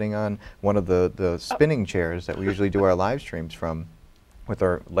 just sitting on one of the spinning chairs that we usually do our live streams from, with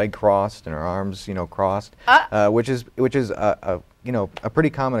her leg crossed and her arms, crossed, which is a pretty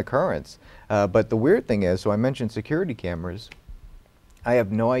common occurrence. But the weird thing is, so I mentioned security cameras. I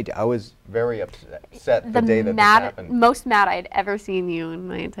have no idea. I was very upset the day that this happened. Most mad I'd ever seen you in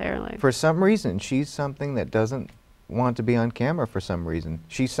my entire life. For some reason, she's something that doesn't want to be on camera for some reason.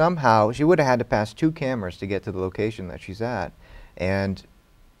 She would have had to pass 2 cameras to get to the location that she's at. And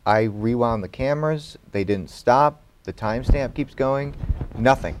I rewound the cameras. They didn't stop. The timestamp keeps going.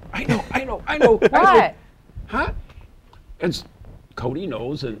 Nothing. I know. What? Huh? It's Cody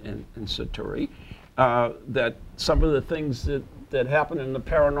knows and Satori that some of the things that happen in the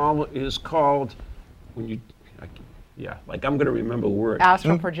paranormal is called when you like I'm going to remember the word.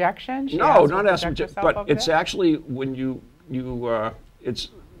 Astral projection? She No, astral not astral project projection, herself but over it's there? actually when you it's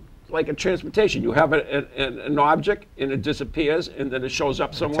like a transportation. You have an object and it disappears and then it shows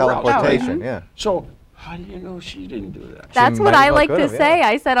up somewhere else. Teleportation, right? yeah. So how do you know she didn't do that? That's might what as I well like could to have, yeah. say.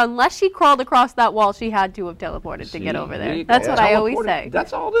 I said, unless she crawled across that wall, she had to have teleported to get over there. That's what I always say.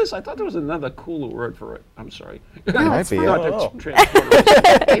 That's all this. I thought there was another cooler word for it. I'm sorry. Might be, Not yeah. that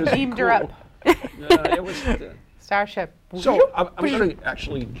transporter They is beamed her cool. up. It was. Starship. So I'm going to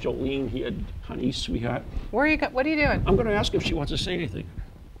actually, Jolene here, honey, sweetheart. What are you doing? I'm going to ask if she wants to say anything.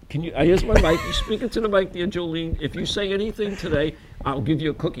 Can you? Here's my mic. You speak into the mic, dear Jolene. If you say anything today, I'll give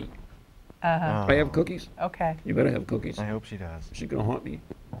you a cookie. I have cookies. Okay. You better have cookies. I hope she does. She's going to haunt me.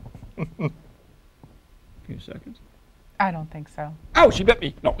 Few seconds. I don't think so. Oh, she bit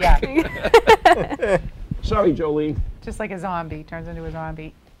me. No. Yeah. Sorry, Jolene. Just like a zombie. Turns into a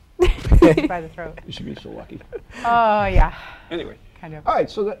zombie. By the throat. You should be so lucky. Oh, yeah. Anyway. Kind of. All right,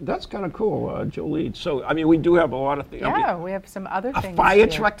 so that's kind of cool, Jolene. So, I mean, we do have a lot of things. Yeah, we have some other A things fire here,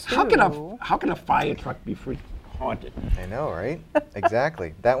 truck. too. How can a fire truck be haunted? I know, right?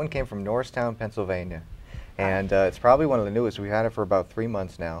 Exactly. That one came from Norristown, Pennsylvania. And it's probably one of the newest. We've had it for about 3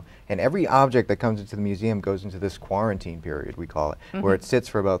 months now. And every object that comes into the museum goes into this quarantine period, we call it, where it sits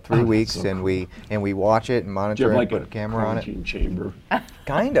for about 3 weeks, so and we we watch it and monitor it, and put a camera on it. quarantine chamber?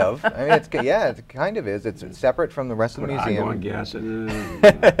 Kind of. I mean, it kind of is. It's separate from the rest of the Put museum. argon gas in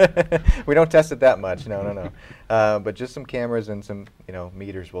it. We don't test it that much. No. But just some cameras and some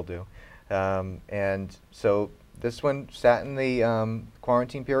meters will do. And so this one sat in the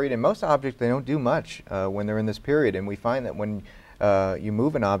quarantine period. And most objects, they don't do much when they're in this period. And we find that when you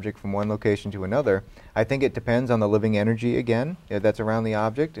move an object from one location to another, I think it depends on the living energy again that's around the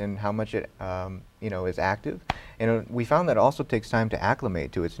object and how much it is active. And we found that it also takes time to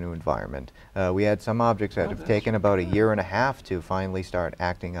acclimate to its new environment. We had some objects that have taken about a year and a half to finally start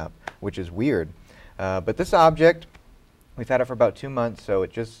acting up, which is weird. But this object, we've had it for about 2 months, so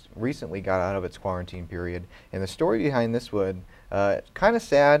it just recently got out of its quarantine period. And the story behind this one, kind of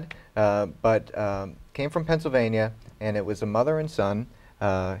sad, but came from Pennsylvania, and it was a mother and son.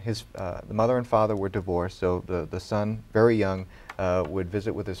 The mother and father were divorced, so the son, very young, would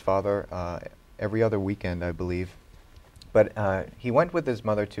visit with his father every other weekend, I believe. But he went with his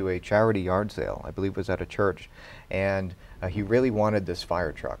mother to a charity yard sale, I believe it was at a church, and he really wanted this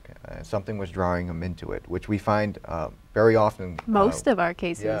fire truck. Something was drawing him into it, which we find very often. Most of our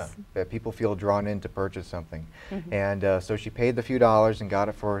cases. Yeah, that people feel drawn in to purchase something. And so she paid the few dollars and got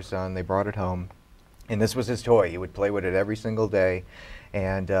it for her son. They brought it home, and this was his toy. He would play with it every single day,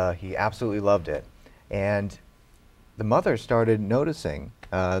 and he absolutely loved it. And the mother started noticing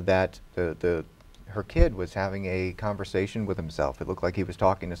that her kid was having a conversation with himself. It looked like he was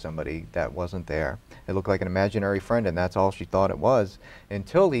talking to somebody that wasn't there. It looked like an imaginary friend, and that's all she thought it was,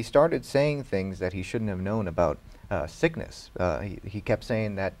 until he started saying things that he shouldn't have known about sickness. He kept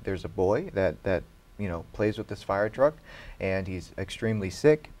saying that there's a boy that plays with this fire truck, and he's extremely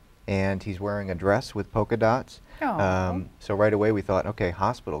sick, and he's wearing a dress with polka dots. So right away we thought, okay,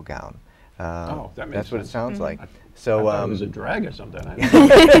 hospital gown. That makes that's what it sense. sounds like. I So thought it was a drag or something.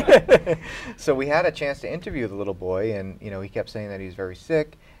 so we had a chance to interview the little boy, and he kept saying that he was very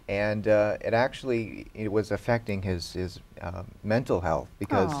sick, and it was affecting his mental health,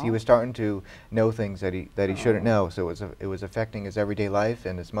 because he was starting to know things that he shouldn't know. So it was affecting his everyday life,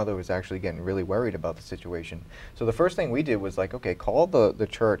 and his mother was actually getting really worried about the situation. So the first thing we did was like, okay, call the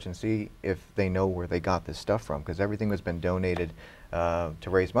church and see if they know where they got this stuff from, because everything has been donated to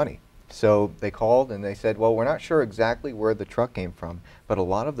raise money. So they called and they said, well, we're not sure exactly where the truck came from, but a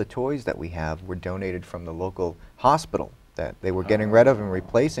lot of the toys that we have were donated from the local hospital that they were getting rid of and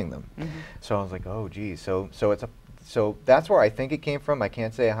replacing them. So I was like, oh, geez. So that's where I think it came from. I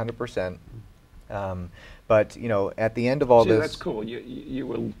can't say 100%. But at the end of all this, that's cool. You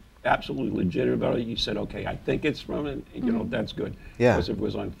were absolutely legitimate about it. You said, okay, I think it's from it. That's good. Yeah. Because if it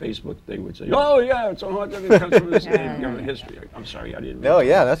was on Facebook, they would say, oh yeah, it's it comes from this history. I'm sorry, I didn't. No,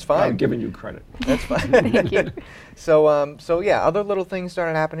 yeah, that's fine. I'm giving you credit. That's fine. Thank you. So yeah, other little things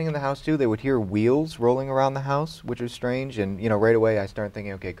started happening in the house too. They would hear wheels rolling around the house, which was strange. And right away I started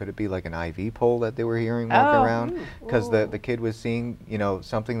thinking, okay, could it be like an IV pole that they were hearing walking around? Because the kid was seeing,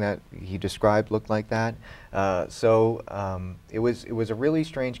 something that he described looked like that. It was a really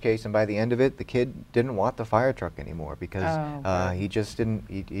strange case, and by the end of it, the kid didn't want the fire truck anymore, because he just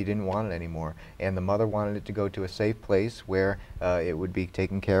didn't want it anymore. And the mother wanted it to go to a safe place where it would be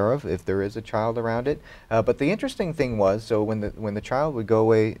taken care of if there is a child around it. But the interesting thing was, so when the child would go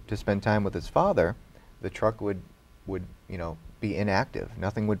away to spend time with his father, the truck would be inactive.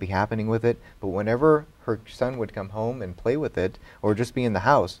 Nothing would be happening with it. But whenever her son would come home and play with it, or just be in the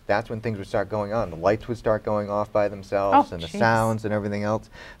house, that's when things would start going on. The lights would start going off by themselves, and the sounds and everything else.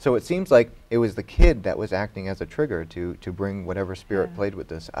 So it seems like it was the kid that was acting as a trigger to bring whatever spirit played with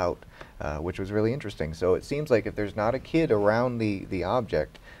this out, which was really interesting. So it seems like if there's not a kid around the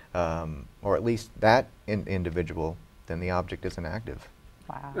object, or at least that individual, then the object isn't active.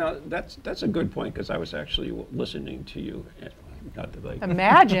 Wow. Now, that's a good point, because I was actually listening to you. Not that I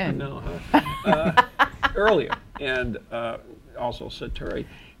Imagine. no, earlier, and also Satori,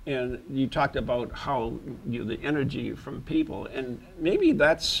 and you talked about how the energy from people, and maybe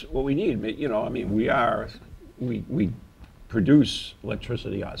that's what we need. We produce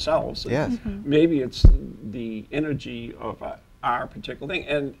electricity ourselves. Yes. Maybe it's the energy of our particular thing,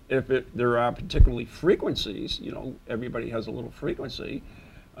 and if there are particularly frequencies, everybody has a little frequency.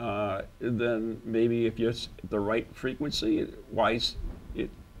 Then maybe if you're the right frequency, it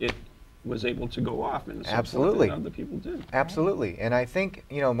was able to go off and Absolutely. other people did. Absolutely. And I think,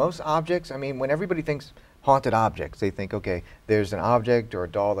 most objects, when everybody thinks haunted objects. They think, okay, there's an object or a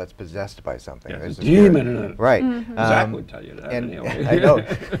doll that's possessed by something. Yeah, There's a a spirit. demon in it. Right. Zach would tell you that. And anyway. I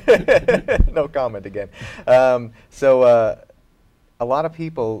know. No comment again. A lot of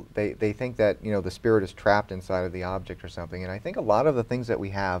people, they think that, you know, the spirit is trapped inside of the object or something. And I think a lot of the things that we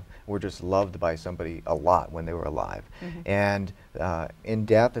have were just loved by somebody a lot when they were alive. And in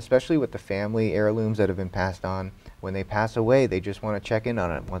death, especially with the family heirlooms that have been passed on, when they pass away, they just want to check in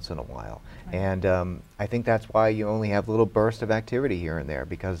on it once in a while. And I think that's why you only have little bursts of activity here and there,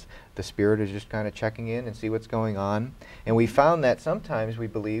 because the spirit is just kind of checking in and see what's going on. And we found that sometimes we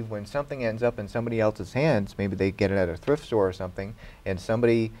believe when something ends up in somebody else's hands, maybe they get it at a thrift store or something, and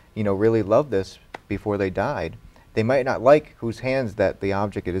somebody, you know, really loved this before they died, they might not like whose hands that the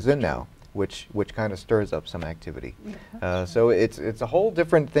object is in now, which kind of stirs up some activity. So it's a whole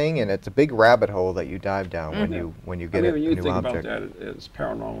different thing, and it's a big rabbit hole that you dive down when you get a when you new think object. about that as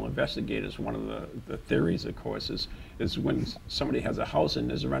paranormal investigators, one of the theories, of course, is when somebody has a house and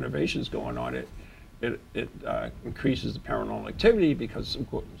there's renovations going on, it increases the paranormal activity because, of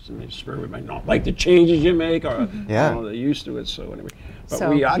course, the spirit might not like the changes you make, or they're used to it. So anyway, but So,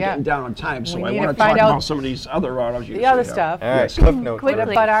 we are yeah. getting down on time, so We I need want to to talk find out about some of these other objects. The other we have. stuff. All right, Yes. cliff notes.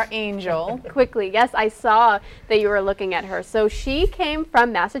 Quickly. But our angel. Quickly, yes, I saw that you were looking at her. So she came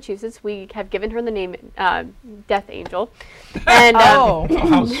from Massachusetts. We have given her the name Death Angel, and Oh. Oh,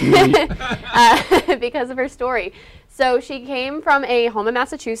 how sweet. because of her story. So she came from a home in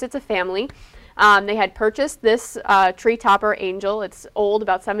Massachusetts, a family. They had purchased this tree topper angel. It's old,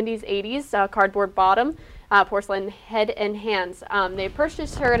 about 70s, 80s, cardboard bottom, porcelain head and hands. They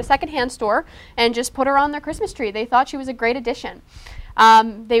purchased her at a secondhand store and just put her on their Christmas tree. They thought she was a great addition.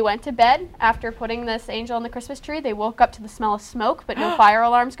 They went to bed after putting this angel on the Christmas tree. They woke up to the smell of smoke, but no fire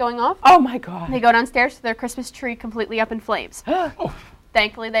alarms going off. Oh my God. They go downstairs to their Christmas tree completely up in flames.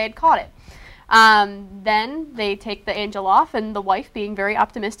 Thankfully, they had caught it. Then they take the angel off, and the wife, being very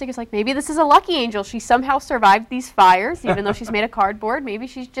optimistic, is like, maybe this is a lucky angel. She somehow survived these fires, even though she's made of cardboard. Maybe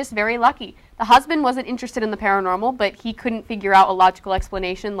she's just very lucky. The husband wasn't interested in the paranormal, but he couldn't figure out a logical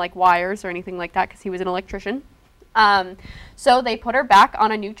explanation like wires or anything like that because he was an electrician. So they put her back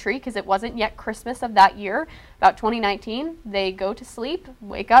on a new tree because it wasn't yet Christmas of that year, about 2019. They go to sleep,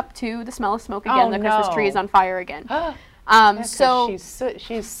 wake up to the smell of smoke again. Oh, the Christmas tree is no. on fire again. So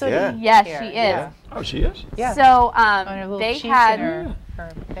she's sooty. Yeah. Yes, here. she is. Yeah. Oh, she is? Yeah. So On her little they cheeks had and her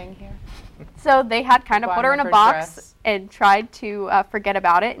thing here. so they had kind of put her in Bottom a of her box dress. and tried to forget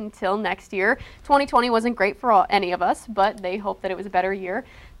about it until next year. 2020 wasn't great for any of us, but they hoped that it was a better year.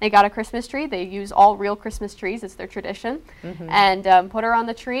 They got a Christmas tree. They use all real Christmas trees. It's their tradition. And put her on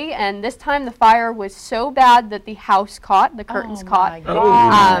the tree. And this time the fire was so bad that the house caught, the curtains caught. My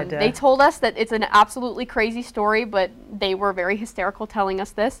God. They told us that it's an absolutely crazy story, but they were very hysterical telling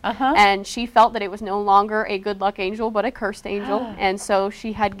us this. And she felt that it was no longer a good luck angel, but a cursed angel. And so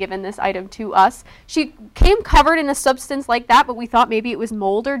she had given this item to us. She came covered in a substance like that, but we thought maybe it was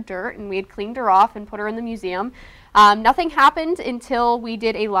mold or dirt, and we had cleaned her off and put her in the museum. Nothing happened until we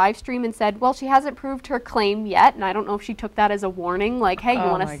did a live stream and said, well, she hasn't proved her claim yet. And I don't know if she took that as a warning, like, hey, you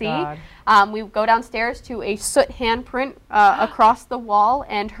want to see? God. We go downstairs to a soot handprint across the wall,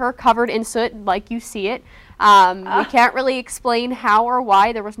 and her covered in soot like you see it. We can't really explain how or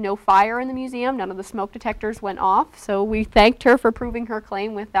why. There was no fire in the museum. None of the smoke detectors went off. So we thanked her for proving her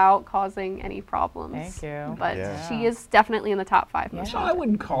claim without causing any problems. Thank you. But Yeah. she is definitely in the top 5. Yeah. So I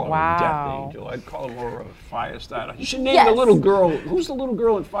wouldn't call her Wow. a death angel. I'd call her more of a fire starter. You should name Yes. the little girl. Who's the little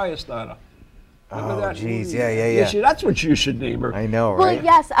girl in Firestarter? Remember Oh, that geez. movie? Yeah. That's what you should name her. I know, Well, right?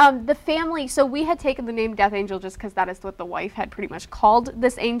 yes, the family, so we had taken the name Death Angel just because that is what the wife had pretty much called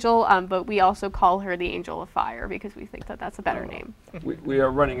this angel, but we also call her the Angel of Fire because we think that that's a better name. We are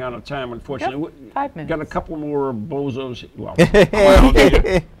running out of time, unfortunately. Yep, 5 minutes. Got a couple more bozos. Well,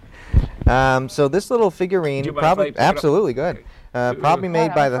 So this little figurine, Do you mind if I probably pick it up? absolutely good. Probably made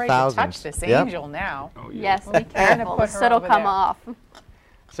God, by I'm the afraid thousands. to touch this Yep. angel now. oh, Yes, be Trying to careful, the put her soot will over come there. off.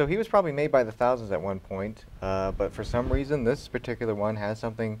 So he was probably made by the thousands at one point, but for some reason this particular one has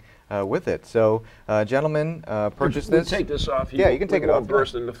something with it. So gentlemen purchased We'll this. take this off. Yeah, you can take it won't off.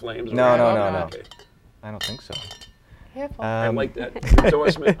 burst into flames. No, or no, anything. no, no. Okay. I don't think so. Careful. I like that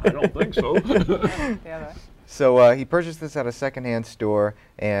endorsement. I don't think so. The other. So he purchased this at a secondhand store,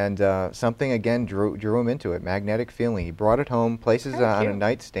 and something again drew him into it. Magnetic feeling. He brought it home, places it on a cute.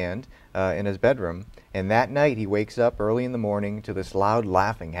 nightstand in his bedroom, and that night he wakes up early in the morning to this loud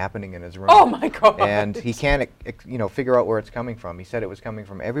laughing happening in his room. Oh my God. And he can't, figure out where it's coming from. He said it was coming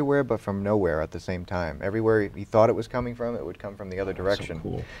from everywhere, but from nowhere at the same time. Everywhere he thought it was coming from, it would come from the other direction.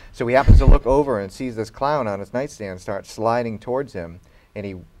 cool. So he happens to look over and sees this clown on his nightstand start sliding towards him, and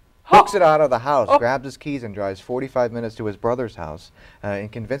he hooks it out of the house, grabs his keys, and drives 45 minutes to his brother's house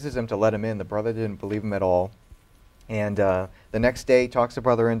and convinces him to let him in. The brother didn't believe him at all. And the next day, talks the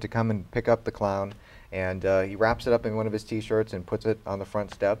brother in to come and pick up the clown. And he wraps it up in one of his T-shirts and puts it on the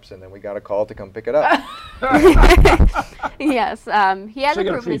front steps. And then we got a call to come pick it up. Yes, he hasn't So you got a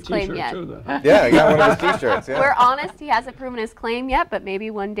proven free his claim T-shirt yet. too, then. Yeah, I got one of his T-shirts. Yeah. We're honest, he hasn't proven his claim yet, but maybe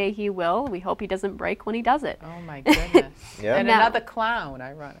one day he will. We hope he doesn't break when he does it. Oh my goodness. Yeah. And Now- another clown,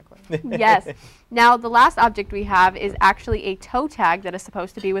 ironically. Yes. Now, the last object we have is actually a toe tag that is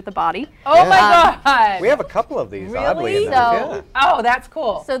supposed to be with the body. Oh Yeah. my God. We have a couple of these, oddly Really? enough. So- Oh, that's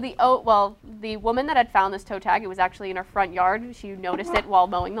cool. So the woman that had found this toe tag, it was actually in her front yard. She noticed it while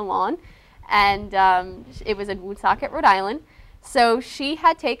mowing the lawn, and it was in Woonsocket, Rhode Island. So she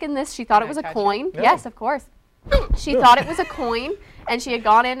had taken this. She thought Can it was I a touch coin. Yeah. Yes, of course. She thought it was a coin, and she had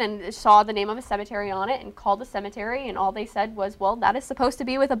gone in and saw the name of a cemetery on it and called the cemetery, and all they said was, well, that is supposed to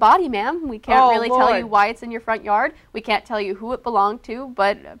be with a body, ma'am. We can't Oh, really tell you Lord. why it's in your front yard. We can't tell you who it belonged to,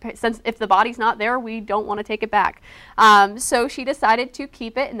 but since if the body's not there, we don't want to take it back. So she decided to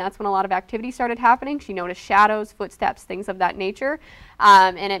keep it, and that's when a lot of activity started happening. She noticed shadows, footsteps, things of that nature,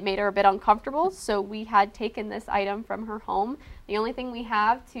 and it made her a bit uncomfortable. So we had taken this item from her home. The only thing we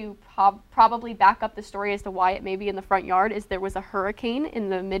have to probably back up the story as to why it may be in the front yard is there was a hurricane in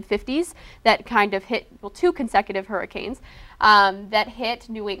the mid-50s that kind of hit, well, 2 consecutive hurricanes that hit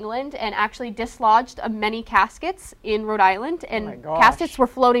New England and actually dislodged many caskets in Rhode Island. my And gosh. caskets were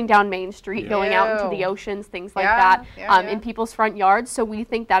floating down Main Street, going out into the Ew. oceans, things like Yeah, that, yeah, yeah. in people's front yards. So we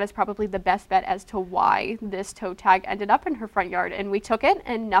think that is probably the best bet as to why this toe tag ended up in her front yard. And we took it,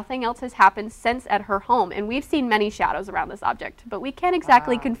 and nothing else has happened since at her home. And we've seen many shadows around this object, but we can't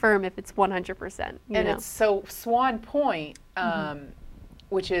exactly Wow. confirm if it's 100%. You And know? it's so Swan Point,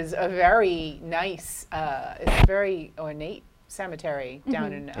 which is a very nice, it's a very ornate cemetery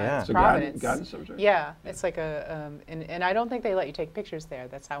down in Yeah. It's a Providence. garden cemetery? Yeah, it's like a, and I don't think they let you take pictures there.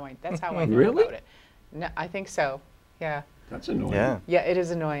 That's how I know Really? about it. No, I think so. Yeah. That's annoying. Yeah. Yeah, it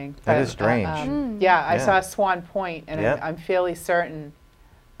is annoying. That but, is strange. Yeah, I Yeah. saw Swan Point, and Yep. I'm fairly certain,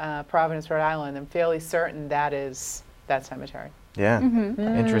 Providence, Rhode Island, I'm fairly certain that is that cemetery. Yeah.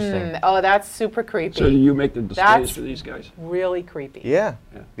 Interesting. Oh, that's super creepy. So do you make the displays That's- for these guys? Really creepy. Yeah.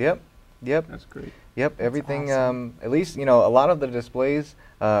 Yeah. Yep. Yep. That's great. Yep. Everything. awesome. At least a lot of the displays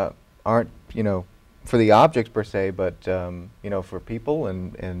aren't for the objects per se, but for people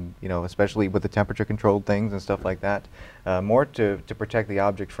and especially with the temperature controlled things and stuff like that, more to protect the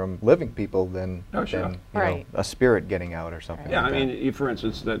object from living people than Oh, sure. than Right. a spirit getting out or something. Yeah, like I that. mean, for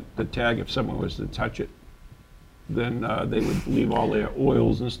instance, the tag, if someone was to touch it, then they would leave all their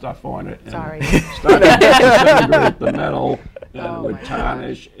oils and stuff on it. And Sorry. start to disintegrate the metal, and Oh it would my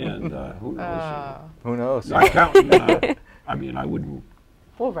tarnish, and who knows? Who knows? Not counting, I mean, I wouldn't,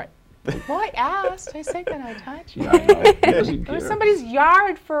 Well, right. Well, I asked. I said, can I touch yeah, I it? know, he doesn't It was care. somebody's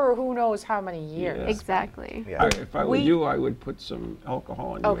yard for who knows how many years. Yeah. Exactly. Yeah. If I were We- you, I would put some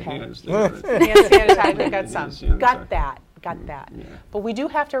alcohol on your Okay. hands there. Hand sanitizer, got some. Hand sanitizer. Got that. Got that. Yeah. But we do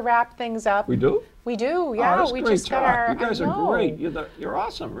have to wrap things up. We do? We do, Oh, yeah. that's we great just got talk. our. You guys I are great. know. You're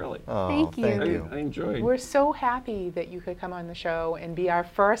awesome, really. Oh, Thank you. Thank I, you. I enjoyed. We're so happy that you could come on the show and be our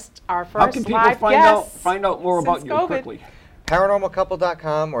first How can people live find guest out more about since you COVID. quickly?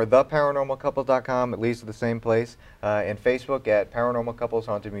 ParanormalCouple.com or theparanormalcouple.com, at least the same place, and Facebook at Paranormal Couples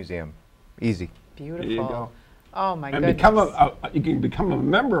Haunted Museum. Easy. Beautiful. There you go. Oh my And goodness. become you can become a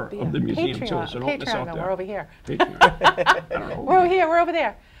member Be of the a museum Patreon, too, so don't miss out no, there. we're over here. Patreon. I don't know. We're over here. We're over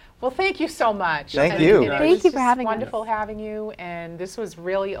there. Well, thank you so much. Thank And- you. and it Thank was you for just having us. wonderful having you, and this was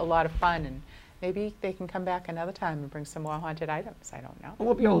really a lot of fun. And maybe they can come back another time and bring some more haunted items. I don't know. I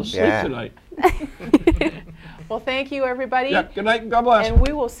won't be able to sleep Yeah. tonight. Well, thank you, everybody. Yeah. Good night and God bless. And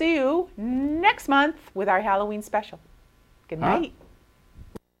we will see you next month with our Halloween special. Good Huh? night.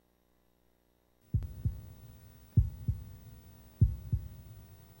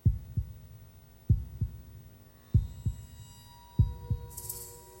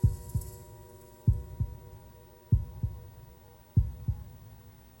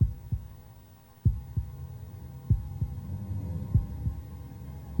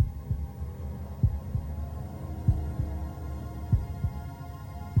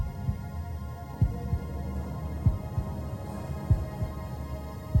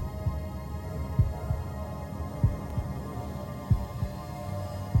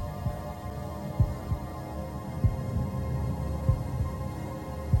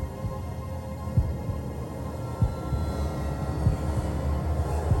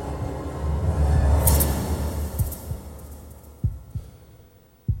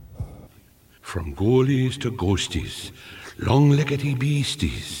 From ghoulies to ghosties, long-leggedy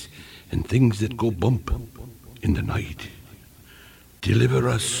beasties, and things that go bump in the night. Deliver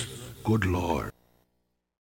us, good Lord.